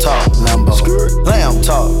 lamb talk, Lambo. Lamb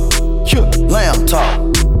talk, yeah, lamb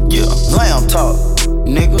talk, yeah, lamb talk,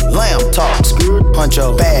 nigga, lamb talk.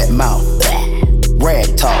 Puncho, bad mouth,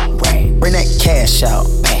 rag talk, bring that cash out.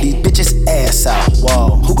 These bitches ass out.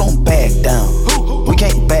 Whoa, who gon' back down? We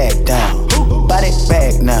can't back down. Buy that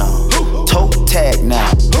bag now. Toe tag now.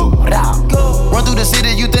 Run through the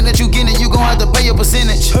city, you think that you get it, you gon' have to pay a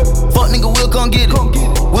percentage. Fuck nigga, we'll come get it.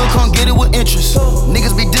 We'll come get it with interest.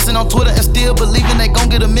 Niggas be dissing on Twitter and still believing they gon'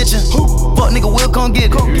 get a mention. Fuck nigga, we'll come get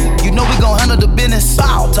it. You know we gon' handle the business.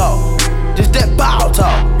 Bow talk, just that bow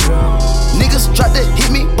talk. Niggas tried to hit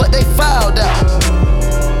me, but they fouled out.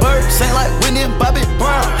 Birds ain't like Whitney and Bobby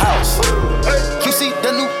Brown house. You see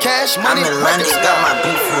the new cash money. I'm in London, got my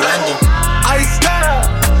beat from London. I style,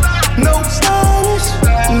 no stylish,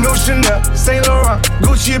 no Chanel, Saint Laurent,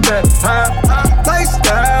 Gucci bag,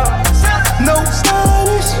 lifestyle, no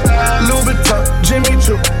stylish, Louis Vuitton, Jimmy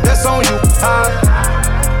Choo, that's on you,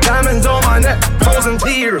 diamonds on my neck, frozen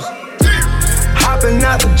tears, hopping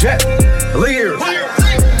out the jet, leers,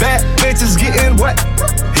 bad bitches getting wet,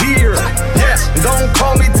 here, yes, don't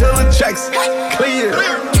call me till the checks clear.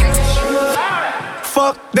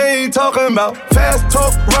 Fuck they ain't talking about, fast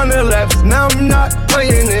talk, running laps, now I'm not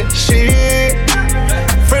playing it, shit.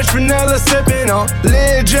 French vanilla sipping on,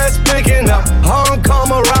 lid just picking up, Hong Kong,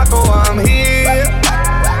 Morocco, I'm here.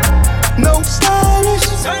 No stylish,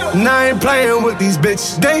 now I ain't playing with these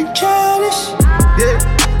bitches, they childish. Yeah,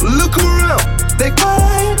 look around, they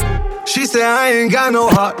quiet. She said I ain't got no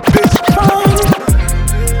heart, bitch.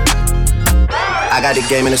 I got the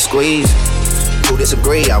game in a squeeze. Who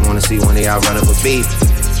disagree? I wanna see one of y'all running for beef.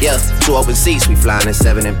 Yeah, 2 open seats, we flying in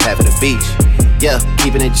 7 and pat for the beach. Yeah,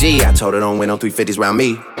 keeping it G, I told her don't win no 350s round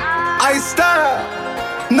me. I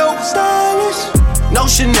style, no stylish, no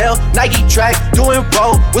Chanel, Nike track, doing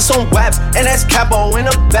roll with some waps, and that's capo in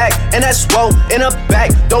the back, and that's swole in the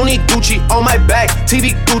back. Don't need Gucci on my back,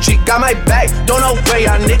 TV Gucci got my back. Don't know where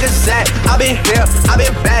y'all niggas at. I been here, I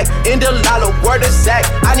been back, in the lala, word of Zach.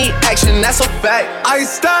 I need action, that's a fact. I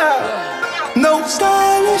style, no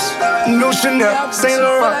stylish, no Chanel, Saint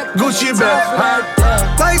Laurent, Gucci bag.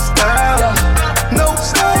 Lifestyle, no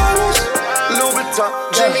stylish, Louis Vuitton,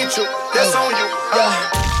 Jimmy Choo, that's on you.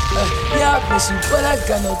 Yeah, I miss you, but I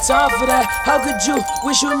got no time for that. How could you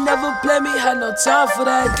wish you never play me? Had no time for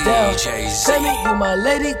that. Damn, play me, you my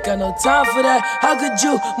lady, got no time for that. How could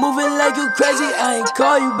you moving like you crazy? I ain't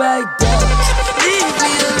call you back down. Leave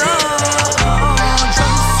me alone. Try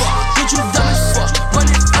to fuck, get you dumb as fuck.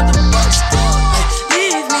 Run it out the box down.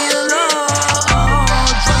 Leave me alone.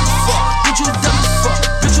 Try to fuck, get you dumb as fuck.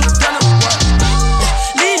 Get you done a what?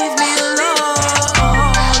 Leave me alone.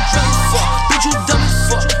 Try to fuck, get you dumb as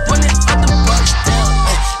fuck. Run it out the box down.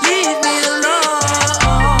 Leave me alone.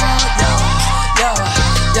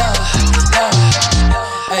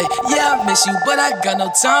 Yeah, I miss you, but I got no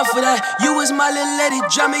time for that. You was my little lady,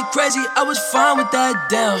 drive me crazy. I was fine with that.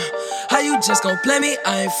 Damn, how you just gon' play me?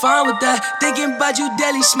 I ain't fine with that. Thinking about you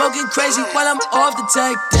daily, smoking crazy while I'm off the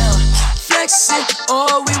tag. Down, flexing,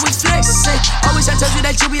 oh we was flexing. Always I told you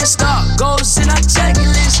that you be a star. Goals in our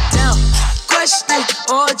checklist. Down, question,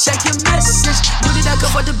 or check your message. Knew that I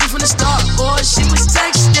could fuck the beat from the start, or she was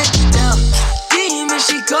texting. Down, demon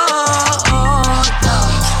she called.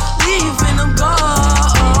 Leaving them gone.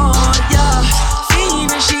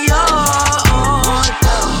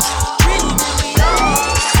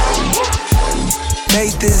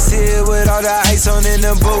 Nathan's here with all the ice on in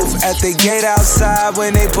the booth. At the gate outside,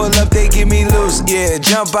 when they pull up, they get me loose. Yeah,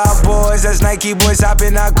 jump out, boys. That's Nike boys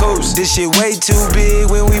hopping our coops. This shit way too big.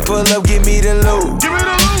 When we pull up, give me the loot. Give me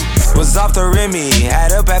the loot. Was off the Remy,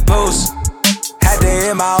 had up at post. Had to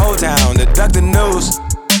hit my old town to duck the news.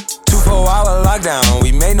 2-4-hour lockdown,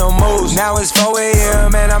 we made no moves. Now it's 4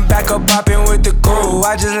 a.m. and I'm back up popping with the crew.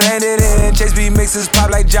 I just landed in Chase B mixes pop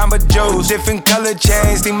like Jamba Juice. Different color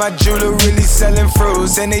chains, think my jeweler really selling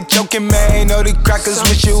fruits. And they choking, man, know the crackers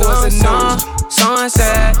wish it was a news.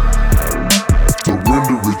 Sunset.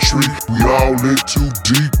 Surrender, retreat, we all in too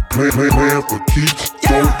deep. Plan for keeps,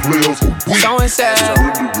 don't play us for weeks. Sunset.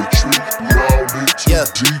 Surrender, retreat, we all in too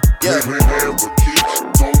deep. Plan for keeps,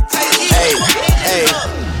 don't play us for weeks. Hey.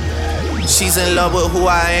 She's in love with who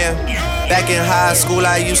I am. Back in high school,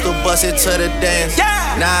 I used to bust it to the dance.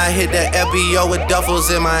 Now I hit the FBO with duffels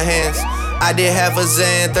in my hands. I did half a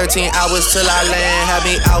Zan, 13 hours till I land. Had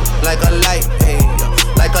me out like a light, hey,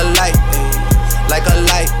 like a light, hey, like a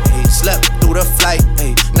light, hey. Slept through the flight,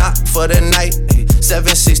 hey, not for the night, hey.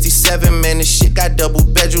 767, man, this shit got double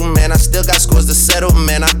bedroom, man. I still got scores to settle,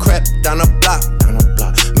 man. I crept down the block,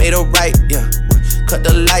 made a right, yeah. Cut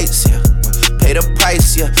the lights, yeah. Pay the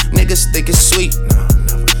price, yeah. Niggas think it's sweet, no,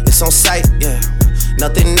 never. It's on sight, yeah.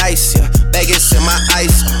 Nothing nice, yeah. Vegas in my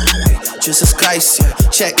ice, Jesus Christ, yeah.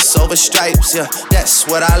 Checks over stripes, yeah. That's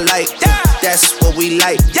what I like, yeah. That's what we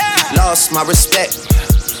like, yeah. Lost my respect,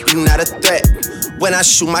 you not a threat. When I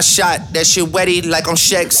shoot my shot, that shit wetty like on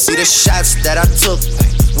Shaq. See the shots that I took,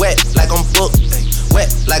 wet like on Book,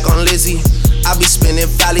 wet like on Lizzie. I be spinning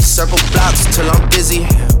valley circle blocks till I'm busy.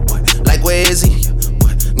 Like where is he?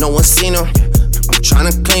 No one seen him. I'm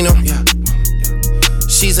tryna clean him.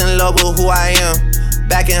 She's in love with who I am.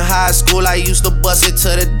 Back in high school, I used to bust it to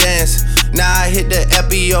the dance. Now I hit the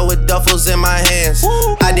FBO with duffels in my hands.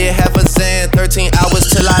 I did half a Zan, 13 hours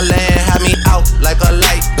till I land. Had me out like a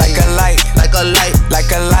light, like a light, like a light,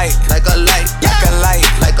 like a light, like a light, like a light,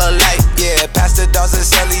 like a light. Yeah, Pastor Dawson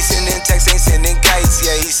said he sending texts, ain't sending kites.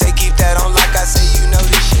 Yeah, he say keep that on like I say, you know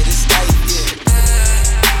this shit is tight. Yeah.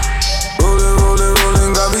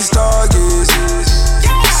 Rollin', got me stargazing.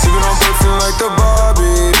 Sippin' on perfume like the bar,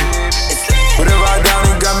 baby. Whatever I down,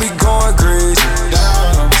 it got me going crazy.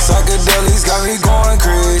 Psychedelics got me going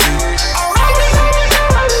crazy.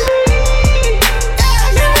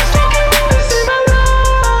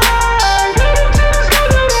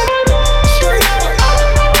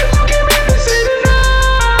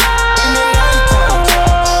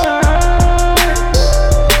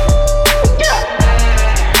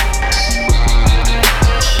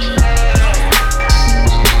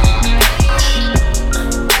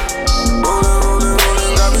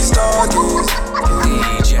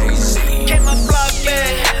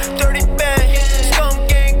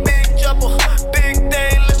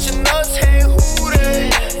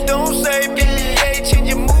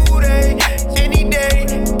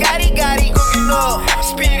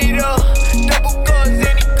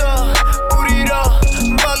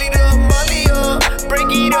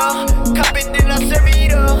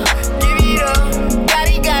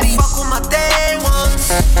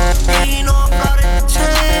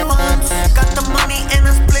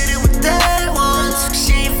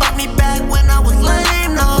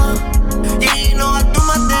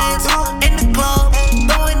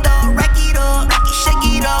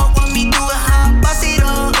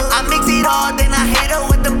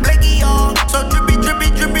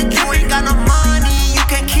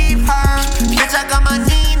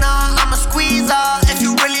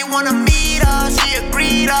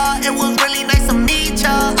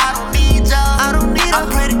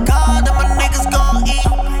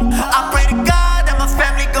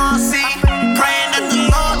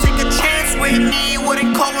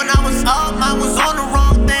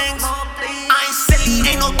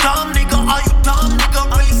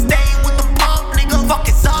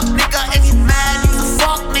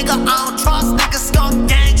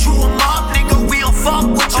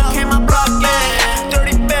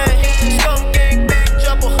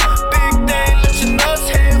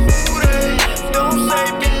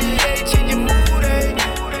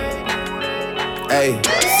 Ayy,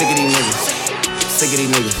 sick of these niggas. Sick of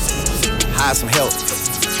these niggas. Hire some help.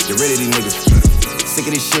 Get rid of these niggas. Sick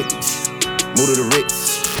of this shit. Move to the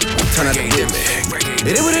Ritz. Turn out the whip.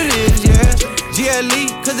 It is what it is, yeah. GLE,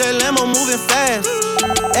 cause that Lambo moving fast.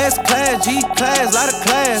 S-Class, G-Class, lot of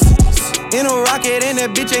class. In a rocket and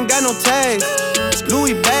that bitch ain't got no tags.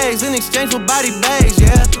 Louis bags in exchange for body bags,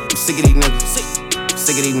 yeah. I'm sick of these niggas.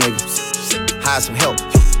 Sick of these niggas. Hire some help.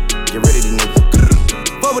 Get rid of these niggas.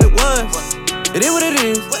 What it was, it is what it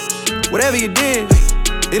is. Whatever you did,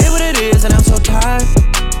 it is what it is. And I'm so tired.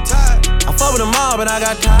 I fuck with them all, but I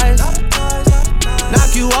got ties.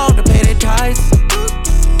 Knock you off to pay their ties.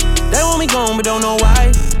 They want me gone, but don't know why.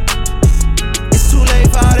 It's too late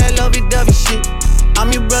for all that lovey-dovey shit. I'm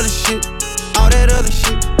your brother shit. All that other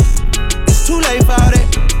shit. It's too late for all that.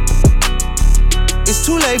 It's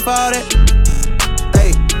too late for all that.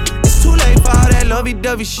 Hey, it's too late for all that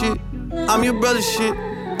lovey-dovey shit. I'm your brother shit.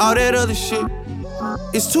 All that other shit.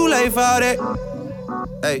 It's too late for all that.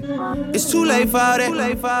 Hey, it's too late for all that.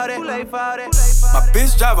 My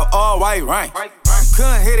bitch drive an all-white rank.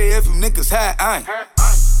 Couldn't hit it if you niggas had ain't.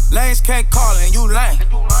 Lanes can't call and you lame.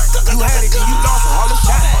 You had it and you lost all the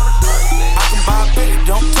shine. I can buy a Bentley,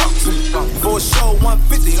 don't talk to me. For a show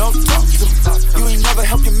 150, don't talk to me. You ain't never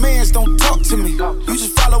help your mans, don't talk to me. You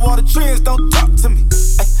just follow all the trends, don't talk to me.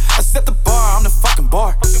 I set the bar, I'm the fucking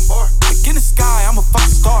bar. Like in the sky, I'm a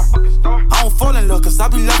fucking star. I don't fall in love cause I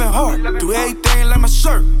be loving hard. Do everything like my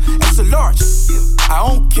shirt, it's a large. I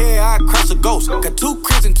don't care, I crash a ghost. Got 2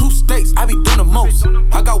 cribs in 2 states, I be doing the most.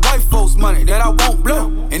 I got white folks money that I won't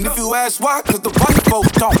blow. And if you ask why, cause the white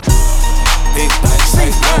folks don't. Big bang,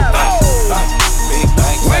 say no bang. Big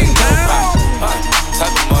bang, say no bang.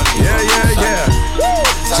 Type of money. Yeah.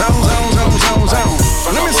 Zone.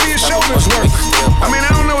 Let me see your shoulders work. I mean, I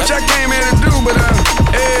don't know what y'all came here to do, but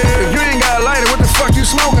if you ain't got a lighter, what the fuck you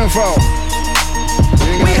smoking for?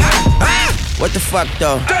 What the fuck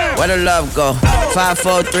though? Where the love go? 5,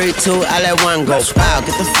 4, 3, 2, I let one go. Wow,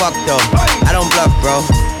 get the fuck though. I don't bluff, bro.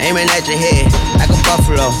 Aiming at your head like a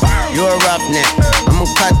buffalo. You a roughneck, I'm a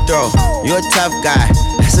cutthroat. You a tough guy.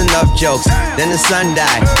 That's enough jokes. Then the sun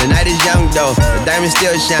died. The night is young though. The diamonds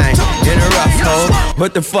still shine in a rough hole.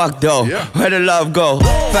 What the fuck though? Where the love go?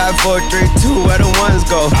 5, 4, 3, 2, where the ones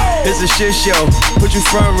go? It's a shit show. Put you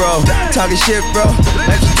front row. Talking shit, bro.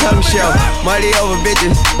 Let your tongue show. Money over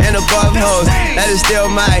bitches and above hoes. That is still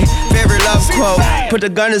my favorite love quote. Put the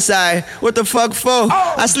gun aside. What the fuck for?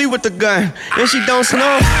 I sleep with the gun and she don't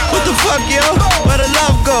snow. What the fuck, yo? Where the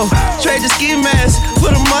love go? Trade the ski mask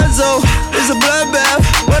for the muzzle. It's a bloodbath.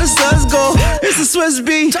 Where the suns go? It's the Swiss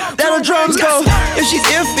beat. That'll drums go. If she's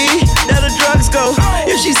iffy, that'll drugs go.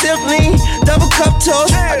 If she's simply double cup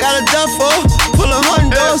toast, I got a duffel full of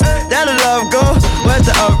hundos. That'll love go. Where's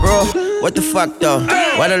the uproar? What the fuck though?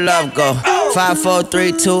 Where the love go? 5, 4,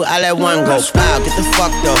 3, 2, I let one go. Wow, get the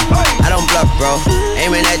fuck though. I don't bluff, bro.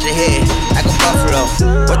 Aiming at your head like a buffalo.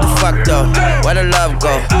 What the fuck though? Where the love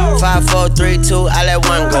go? 5, 4, 3, 2, I let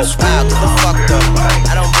one go. Wow, get the fuck though.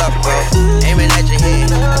 I don't bluff, bro. Aiming at your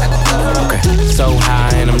head like a buffalo. Okay, so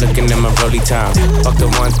high and I'm looking at my rolly time. Fuck the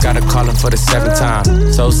ones, gotta call him for the 7th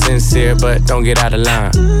time. So sincere, but don't get out of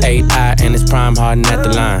line. 8-eye and it's prime hardin' at the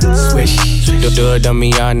line. Swish, you'll do it on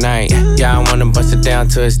me all night. Yeah, I wanna bust it down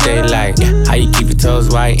till it's daylight. How you keep your toes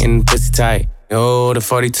white and the pussy tight? Oh, the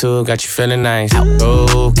 42 got you feeling nice.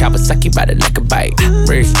 Oh, Kawasaki ride it like a bike.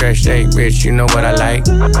 Rich, stretch, shake, rich, you know what I like.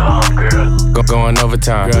 Going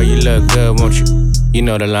overtime. Girl, you look good, won't you? You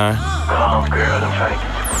know the line.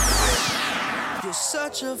 You're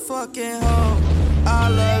such a fucking hoe, I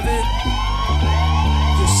love it.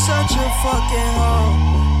 You're such a fucking hoe,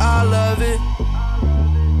 I love it.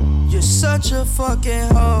 You're such a fucking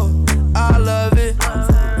hoe, I love it.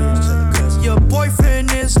 Your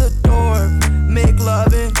boyfriend is a dork, make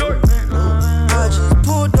loving. I just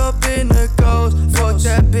pulled up in the Ghost, fucked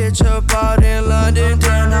that bitch up out in London.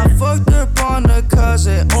 Then I fucked up on her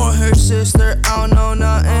cousin or her sister, I don't know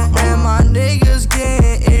nothing. And my niggas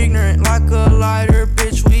getting ignorant like a lighter,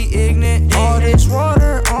 bitch, we ignorant. All this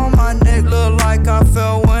water on my neck look like I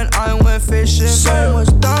fell when I went fishing. So much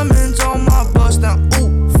diamonds on my bust now,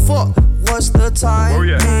 ooh, fuck. What's the time? Oh,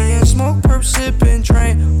 yeah. Me and smoke, perp, sippin',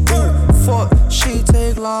 drain. Ooh, fuck, she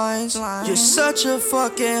take lines. You're such a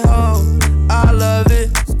fucking hoe, I love it.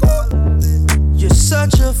 You're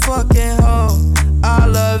such a fucking hoe, I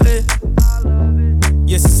love it.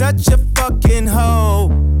 You're such a fucking hoe.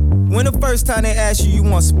 When the first time they asked you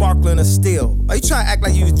want sparkling or still? Or you trying to act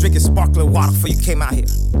like you was drinking sparkling water before you came out here?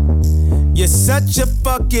 You're such a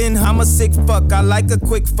fucking, I'm a sick fuck, I like a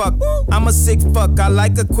quick fuck. I'm a sick fuck, I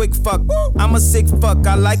like a quick fuck. I'm a sick fuck,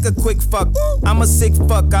 I like a quick fuck. I'm a sick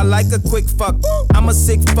fuck, I like a quick fuck. I'm a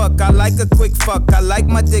sick fuck, I like a quick fuck. I like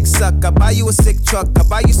my dick suck, I buy you a sick truck. I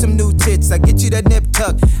buy you some new tits, I get you that nip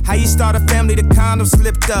tuck. How you start a family, the condom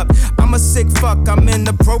slipped up. I'm a sick fuck, I'm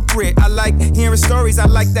inappropriate. I like hearing stories, I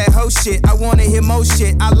like that hoe shit. I wanna hear more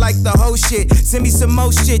shit, I like the whole shit. Send me some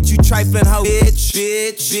more shit, you trifling hoe. Bitch,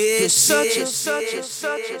 bitch, bitch.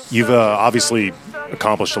 You've obviously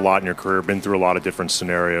accomplished a lot in your career, been through a lot of different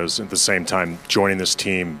scenarios. At the same time, joining this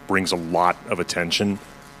team brings a lot of attention.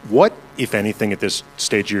 What, if anything, at this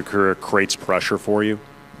stage of your career creates pressure for you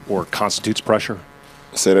or constitutes pressure?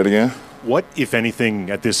 Say that again? What, if anything,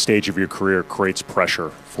 at this stage of your career creates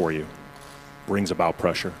pressure for you, brings about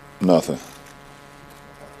pressure? Nothing.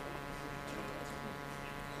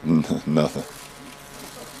 Nothing.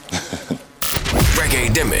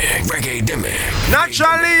 Reggae Demi.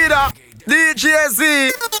 Natural leader, DJ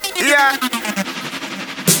Z. Yeah.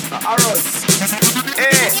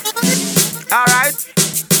 Hey. Alright.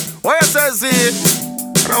 What you say, Z?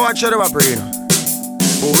 I don't watch you, brain.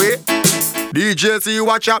 Boy. DJ Z,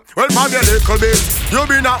 watch out. Well, from your little bit, you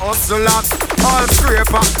been a hustler, all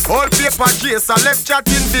scraper, all paper chaser, left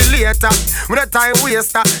chatting the later. When the time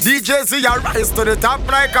waster, DJ Z, I rise to the top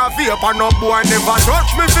like a vapor. No boy never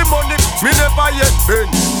touch me for money, me never yet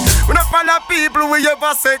been. When I find out people we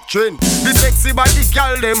ever section, the sexy body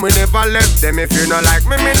girl them we never left them. If you not like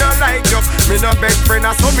me, me not like you. Me no best friend,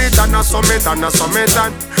 I summit and I summit and I summit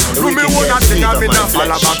and do me wanna thing I me not fall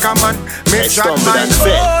back a man. Me chat man,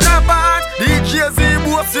 oh the bad DJ Z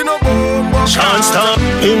boats in a bomb. Can't stop,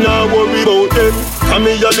 me nah worry about them. Come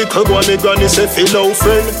me a little boy, me granny say feel out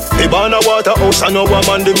friend. Me born a Waterhouse and now I'm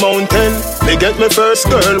on the mountain. Me get me first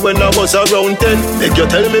girl when I was around 10. Make you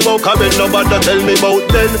tell me about Karen, nobody tell me about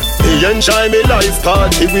then. Me enjoy me life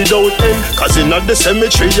party without end. Cause in the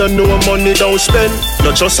cemetery you know money don't spend.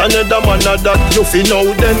 Not just another man that you feel know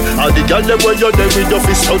then. All the girl them where you're there with your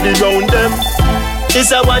fist study round them.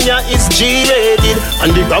 This a one ya is G-rated.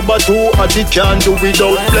 And the grabber too hot it can't do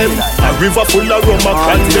without blame. A river full of rum, a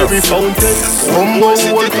cranberry fountain. Well,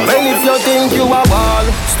 if you think you a ball,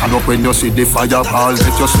 stand up when you see the fireball. Let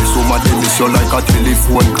you see somebody miss you like a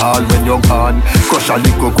telephone call when you're gone. Crush a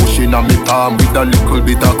little cushion on me palm with a little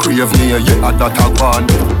bit of crave near you at that a one.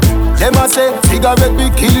 Them a say, cigarette we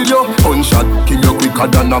kill you. Gunshot kill you quicker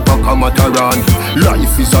than a pack of Mataran.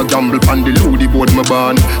 Life is a gamble and the loody board me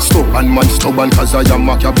born. Stubborn man stubborn cause I am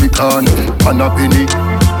a Capricorn. Pan a penny,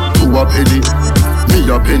 two a penny. Me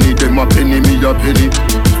a penny, them a penny, me a penny.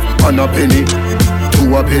 Pan a penny,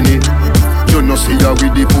 two a penny. You no see ya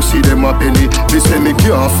with the pussy, them a penny. Me say me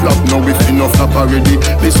can't flop, now we finna flop already.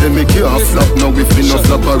 Me say me can't flop, now we finna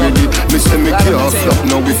flop already. Me say me can't flop,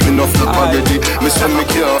 now we finna flop already. Me say me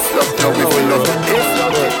can't flop, now we finna flop.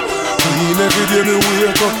 Clean every day me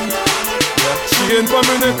wake up. Chain for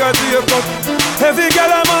me neck a take up. Every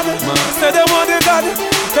girl a mad, say them want the God.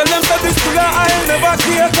 Tell them that this killer I never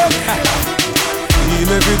take up.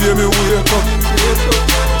 Clean every day me wake up.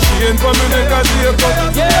 Chain for me neck a take up.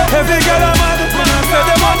 Every girl a mad, say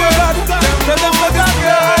them want the God. Tell them that this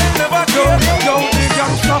killer I never take up. Yo, the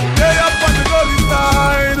gangsta, they up on the gully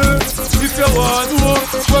side. If you want to,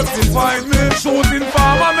 but to find me shooting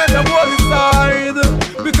farmer, make them all inside.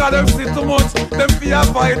 Because them see too much, them fear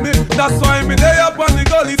fight me. That's why me lay up on the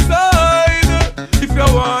gully side. If you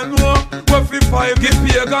want to, what if I give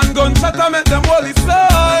me a gun shot and make them all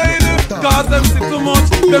inside. Cause them see too much,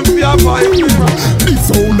 them fear fight me. This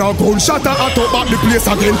sound a gunshot and I talk back the place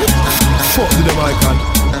again. Fuck to them I can.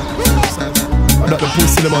 That the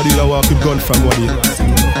pussy them a deal a walk with gun from one year.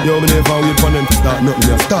 Yo, me never wait for them to start nothing,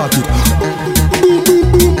 me a start it.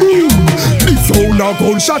 This sound a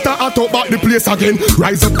gunshot and I talk back the place again.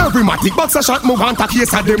 Rise up every matic, box a shot, move on to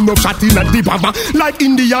case of them. No shot in at the bamba, like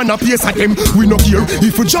Indiana pace of them. We no care,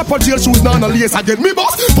 if you drop a jail shoes, none a lace again. Me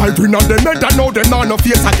boss, fight we not them head and now them none a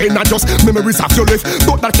face again. Not just memories of your life,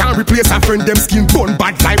 but that can't replace a friend. Them skin bone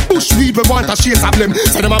bad like bush weed, we want a chase of them.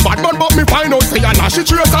 Say them a bad man, but me find out say a lash it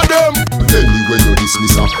trace of them. Anyway you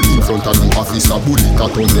dismiss her, in front of the officer, bullet a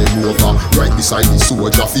turn them over. Right beside the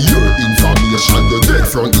soldier for your information. You're dead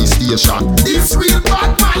from the station. This real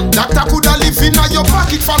bad man, Doctor coulda live in your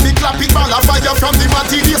pocket for me clap it ball a fire from the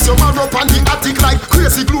materials. Your man up on the attic like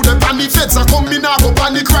crazy glue. The pan the feds are come in up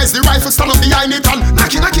on the cries. The rifle stand up behind it and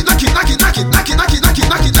knock it, knock it, knock it, knock it, knock it, knock it, knock it, knock it,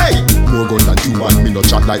 knock it, hey. More gun than you and me no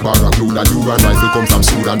chat like Barra glue. That you run rifle come from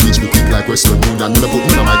Sudan. Bitch me quick like Western Union. Me no put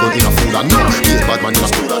one of my gun in a food and no. Yeah, bad man in a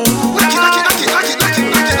student. Knock it, knock it, knock it, knock it, knock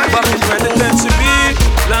it, knock it, knock it. Back in the century,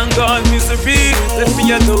 long gone misery. Left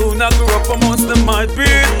me alone, I grew up amongst the mad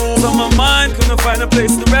breed. So my mind wanna find a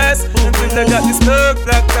place to rest. Until I got this thug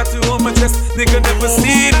black tattoo on my chest. Nigga never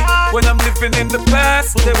seen it. When I'm living in the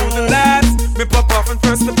past, they wouldn't last. Me pop off and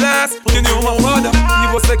first the blast. You knew my father, he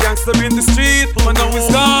was a gangster in the street. But now he's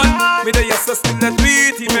gone. Me the yes, I still that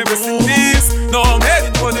beat. He may rest in peace. Now I'm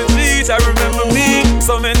heading for the beach. I remember me.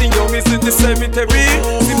 So many youngies in the cemetery.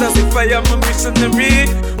 Seems as if I am a missionary.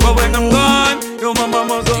 But when I'm gone, yo, my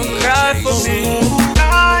mama don't cry for me.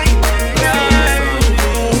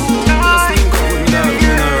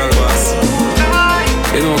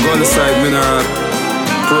 You know, go on the side, mineral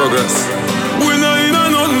progress. We not in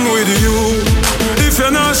a nothing with you if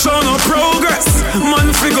you're not showing no progress.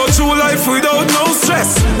 Man, figure through life without no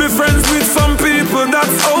stress. Be friends with some people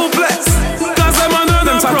that's hopeless. Cause them and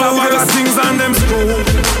them talk about things and them school.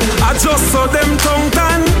 I just saw them tongue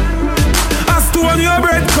tan. As to where your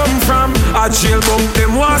bread come from. I jail bunk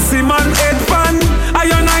them want see man head pan.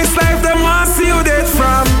 I your nice life them want see you dead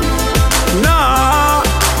from. Nah,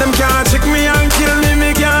 them can't check me and kill me,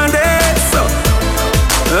 me can't dead so.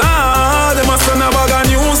 Them a send a bag of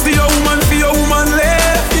news to your woman for your woman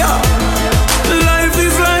left, yeah. Life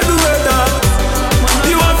is like the weather.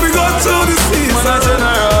 You have to go through the season. Man a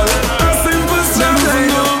general, a simple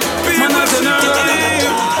struggle. Man a general,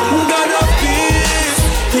 God of peace,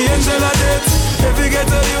 the angel of death. If you get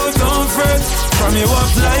a you don't fret. From you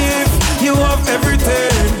have life, you have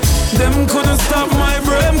everything. Them couldn't stop my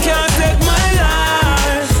brain, can't take my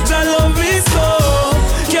life. They love me so,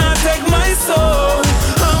 can't take my soul.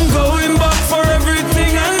 I'm going back for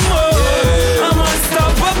everything and more. I'm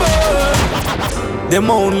unstoppable. Them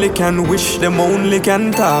only can wish, them only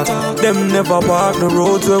can talk. Them never walk the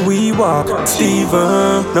roads where we walk.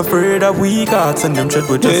 Steven, afraid that we got. And them tread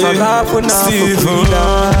with just a laugh when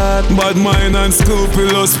I bad mind and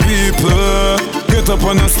scrupulous people. Get up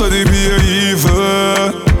and study, be a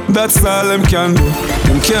evil. That's all them can do.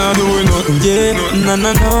 Them can't do nothing. Yeah, no.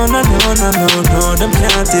 Them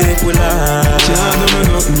can't take we life. Can't do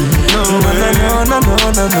nothing. No way.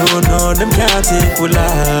 No. Them can't take we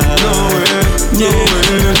life. No way. Yeah,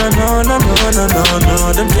 no. Them can't take we life.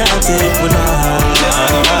 No. Them can't take we life.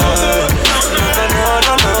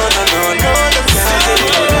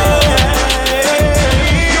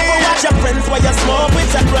 You go watch your friends while you smoke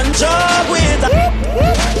with and run job with.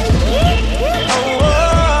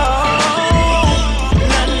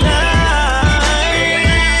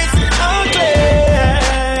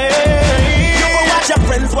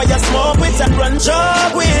 Why you smoke with and run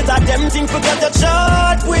job with? I them things forget the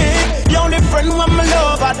chart with. The only friend when my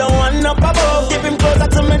love, I don't want up above. Give him closer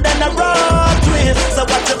to me than a rock with. So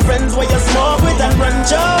watch your friends where you smoke with and run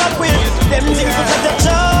job with. Them things forget the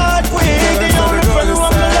chart with. The only friend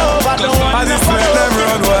when my love, I don't want up above. I just them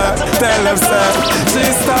run well. Tell them say,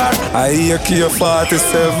 G-Star, I hear K47.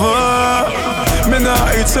 Me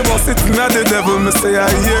nah eat you but sitting at the devil. Me say I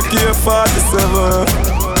hear K47.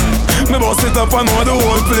 Me bust it up and know the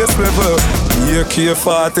whole place level. Year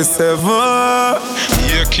K47.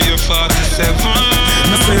 Year K47.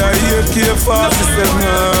 Me say I hear K47.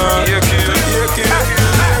 Year K.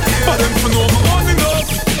 But them for know me money enough.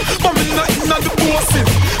 But me not in the bossing.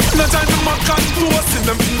 Me not trying to make and closing.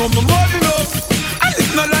 Them for know me money enough. And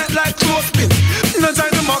it's not like closing. Me not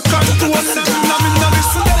trying to make and closing. Now me not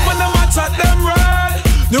listen them when them a chat them right.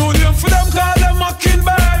 New name for them call them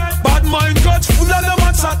Mockingbird. Bad mind got full of them a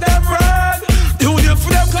chat them right. New name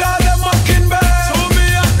for them call them Mockingbird. So me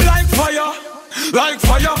act like fire. Like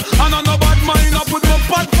fire. And I know bad mind I put my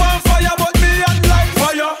pot on fire. But me act like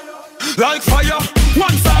fire. Like fire.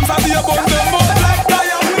 One times I be about them up like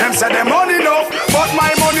fire. Them say them money enough, but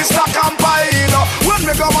my money stack and pile. When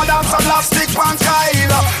me go and dance a plastic pan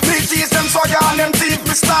Kyle. Me tease them so y'all them teeth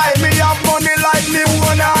me style. Me have money like me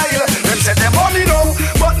one aisle. Them say them money enough,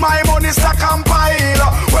 but my money stack and pile.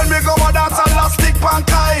 When me go and dance a plastic pan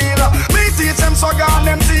Kyle. Me teach them so y'all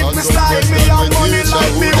them teeth me style. Me have money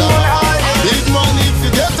like me one aisle. Big money if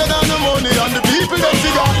you get it on the money and the people that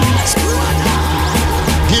you got.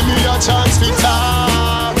 Give me a chance to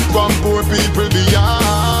talk from poor people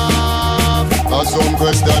behalf. Or some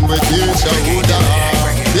question with teacher would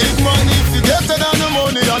have. Big money if you get it on the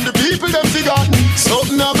money and the people them forgotten.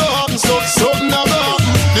 Something never happen, something never happen.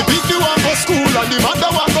 The people want go school and the mother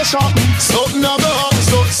want go shop. Something never happen,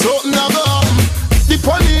 something never happen. The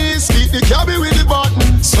police keep the cabby with the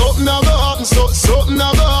button. Something never happen, something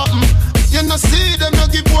never happen. You no see them, you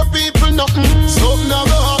give poor people nothing. Something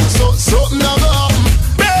never happen, something never happen.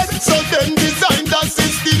 So then design that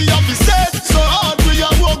system you have said. So hard we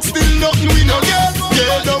are work still nothing we no get.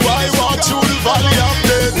 Yeah, no why walk through the valley of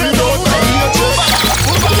death. We don't need no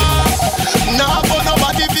trouble. Nah, for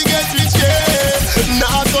nobody fi get rich, yeah.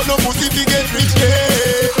 Nah, so no pussy fi get rich,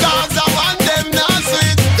 yeah. Cause I want them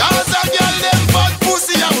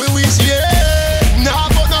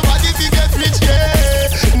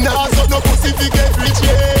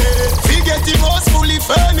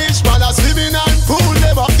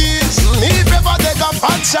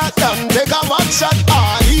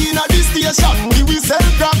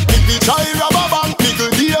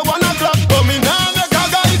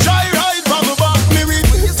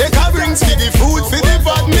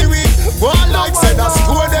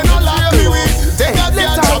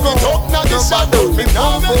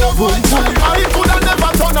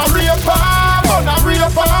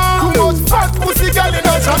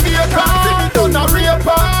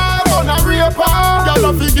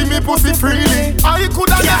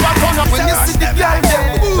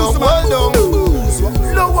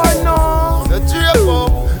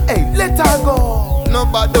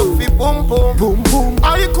fi boom boom, boom boom.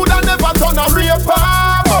 I coulda never turn a raper,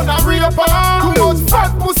 on a raper. Too much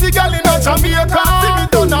fat pussy girl in a Jamaica. See me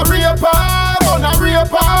done a raper, on a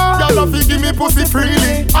raper. Y'all fi give me pussy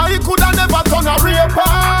freely. I coulda never turn a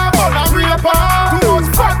raper, on a raper. Too much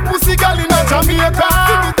fat pussy girl in a Jamaica.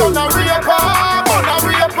 See me done a raper, on a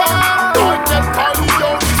raper. Don't get caught in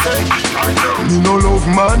your mistake. Me no love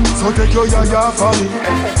man, so take your yaya for me.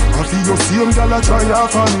 I feel your same gal a try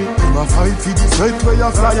for me. Him a fight for the sweat where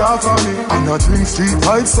you fly for me. And a drink street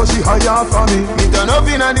vibes so she higher for me. Me turn up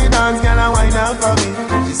inna the dance, gal a wine up for me.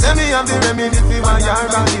 She say me have the remedy for my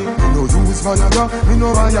body. Me no use Viagra, me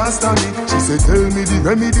no Viagra. She say tell me the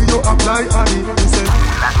remedy you apply on it. Me say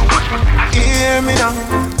hear me now,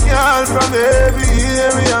 girl from every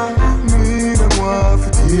area. Me them want to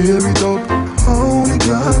tear it up. Only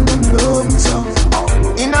girl them love me so.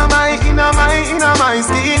 Inna my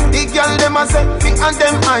skin. The girl them a say me and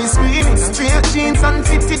them ice cream. Straight jeans and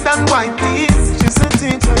fitted and white tees. She said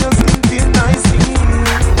teacher your skin feel nice.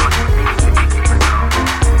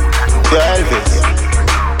 Yo Elvis,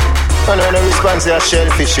 I know the response is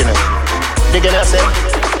shellfish, you know. They gonna say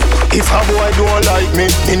if a boy don't like me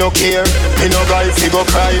no care. Me no guy fi go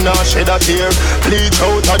cry nor shed a tear. Bleach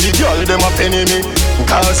out a the girl them a penny me.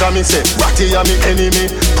 Cause a me say Ratty a me enemy.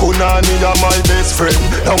 Punani a my best friend.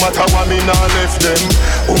 No matter what me nah left them.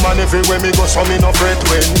 Woman everywhere me go so me no fret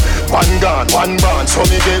when. One gun, one band so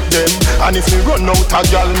me get them. And if me run out a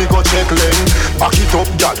girl me go check them. Back it up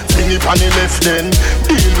girl, fling it on the left then.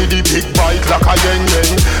 Deal with the big bike like a yen yen.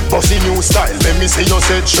 Bossy new style, let me see you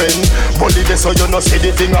set trend. Bully this so you no see the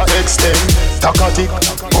thing a extend. Takatik,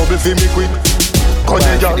 bubble fi me quick. Cause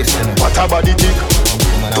the girl, what a body tick.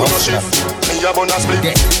 Do no shift, me a bun a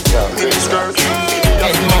split. Mini skirt,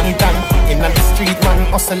 head man done, in the street man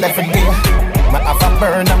hustle every day. Me have a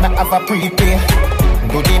burn and me have a prepay.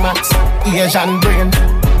 Do the max, Asian brain.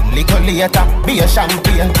 Little later, be a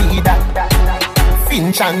champagne tea that.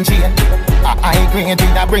 Finch and Jane, a high grade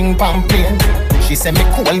with a bring pamphlet. She say me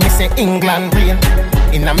cool, me say England rain.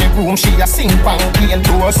 Inna me room, she a sing pamphlet.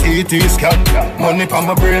 Do a CT scan, money pa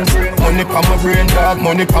my brain, money pa my brain, dog,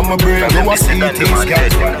 money pa my brain. Do a CT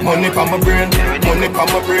scan, money pa my brain, money pa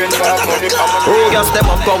my brain, dog, money pa my brain. Oh, girl, step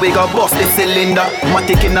up, cause we got bust the cylinder.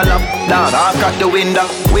 Matic in a lap, dog, I got the window.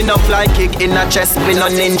 We no fly kick in a chest, we no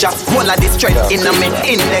ninja. Wall of the strength in a me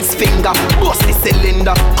index finger. Bust the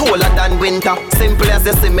cylinder, colder than winter. Simple as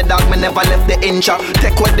you see me, dog, me never left the incha.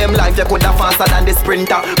 Take with them life, you coulda faster than the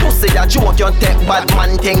sprinter. Pussy a joke, you take bad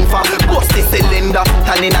man thing for. Bust the cylinder,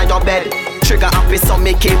 turn in your bed. Trigger happy, so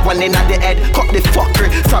me keep one in the head. Cut the fuckery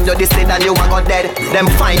from your this and you a go dead. Them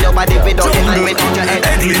find your body without the hand without your head.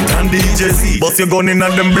 Edlin and DJ Z, bust your gun in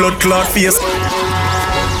at them blood clot face.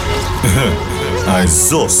 I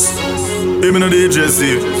sus. Even a DJ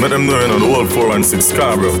Z, let them know you know the whole 416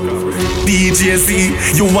 Scarborough. DJ Z,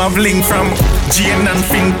 you have link from Jane and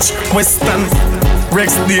Finch, Weston,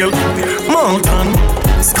 Rexdale, Mountain,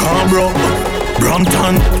 Scarborough,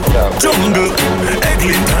 Brampton, Jungle,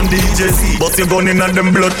 Eglinton, DJ Z. But you gun in at them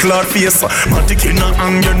blood clot face. Matic in a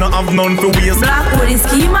hand, you no have none to waste. Blackwood is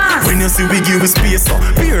key man. When you see we give you space,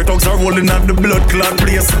 beer dogs are rolling at the blood clot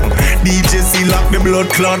place. DJ Z lock the blood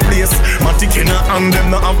clot place. Matic in a hand, them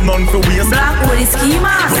no have none to waste. Blackwood is key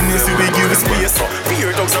man. When you see we give you space, beer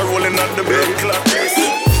dogs are rolling at the blood clot place.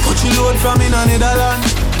 Put your load from in a Netherland.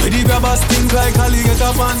 Where the grabbers think like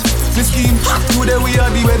alligator pan. The scheme hot today we are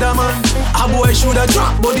the weatherman. A boy shoulda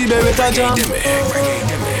drop but the better jam.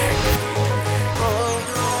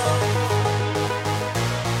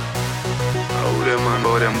 How them man,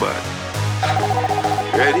 how them bad?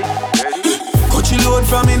 Ready? Cut your load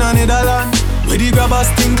from in a Netherland. Where the grabbers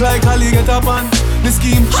think like alligator pan. The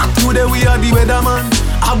scheme hot today we are the weatherman.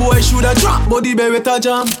 A boy shoulda drop but the better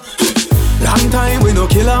jam. Long time we no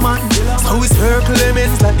kill a man. So we circle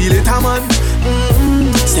lemons like the little man.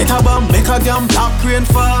 Set a bomb, make a damn black rain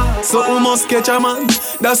fall. So we must catch a man.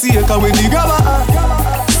 That's the echo when the grabber.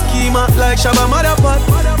 Schema like Shabba Motherpot.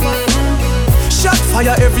 Shot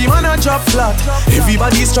fire, every man a drop flat.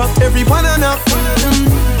 Everybody's trapped, every pan a knock.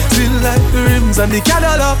 Feel like the rims and the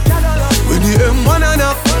Cadillac. When the M1 a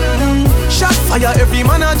knock. Shot fire, every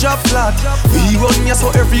man a drop flat. We run ya so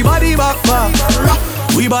everybody back.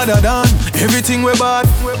 We badder than everything we bad.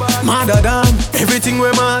 Madder than everything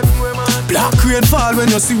we mad. Black rain fall when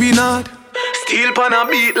you see we not. Steel pan a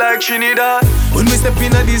beat like Trinidad. When we step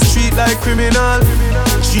in the street like criminal.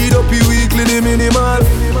 Cheat up you weekly the minimal.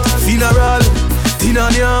 Funeral, tin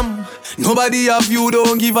and yam. Nobody have you,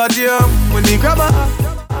 don't give a damn. When they grab a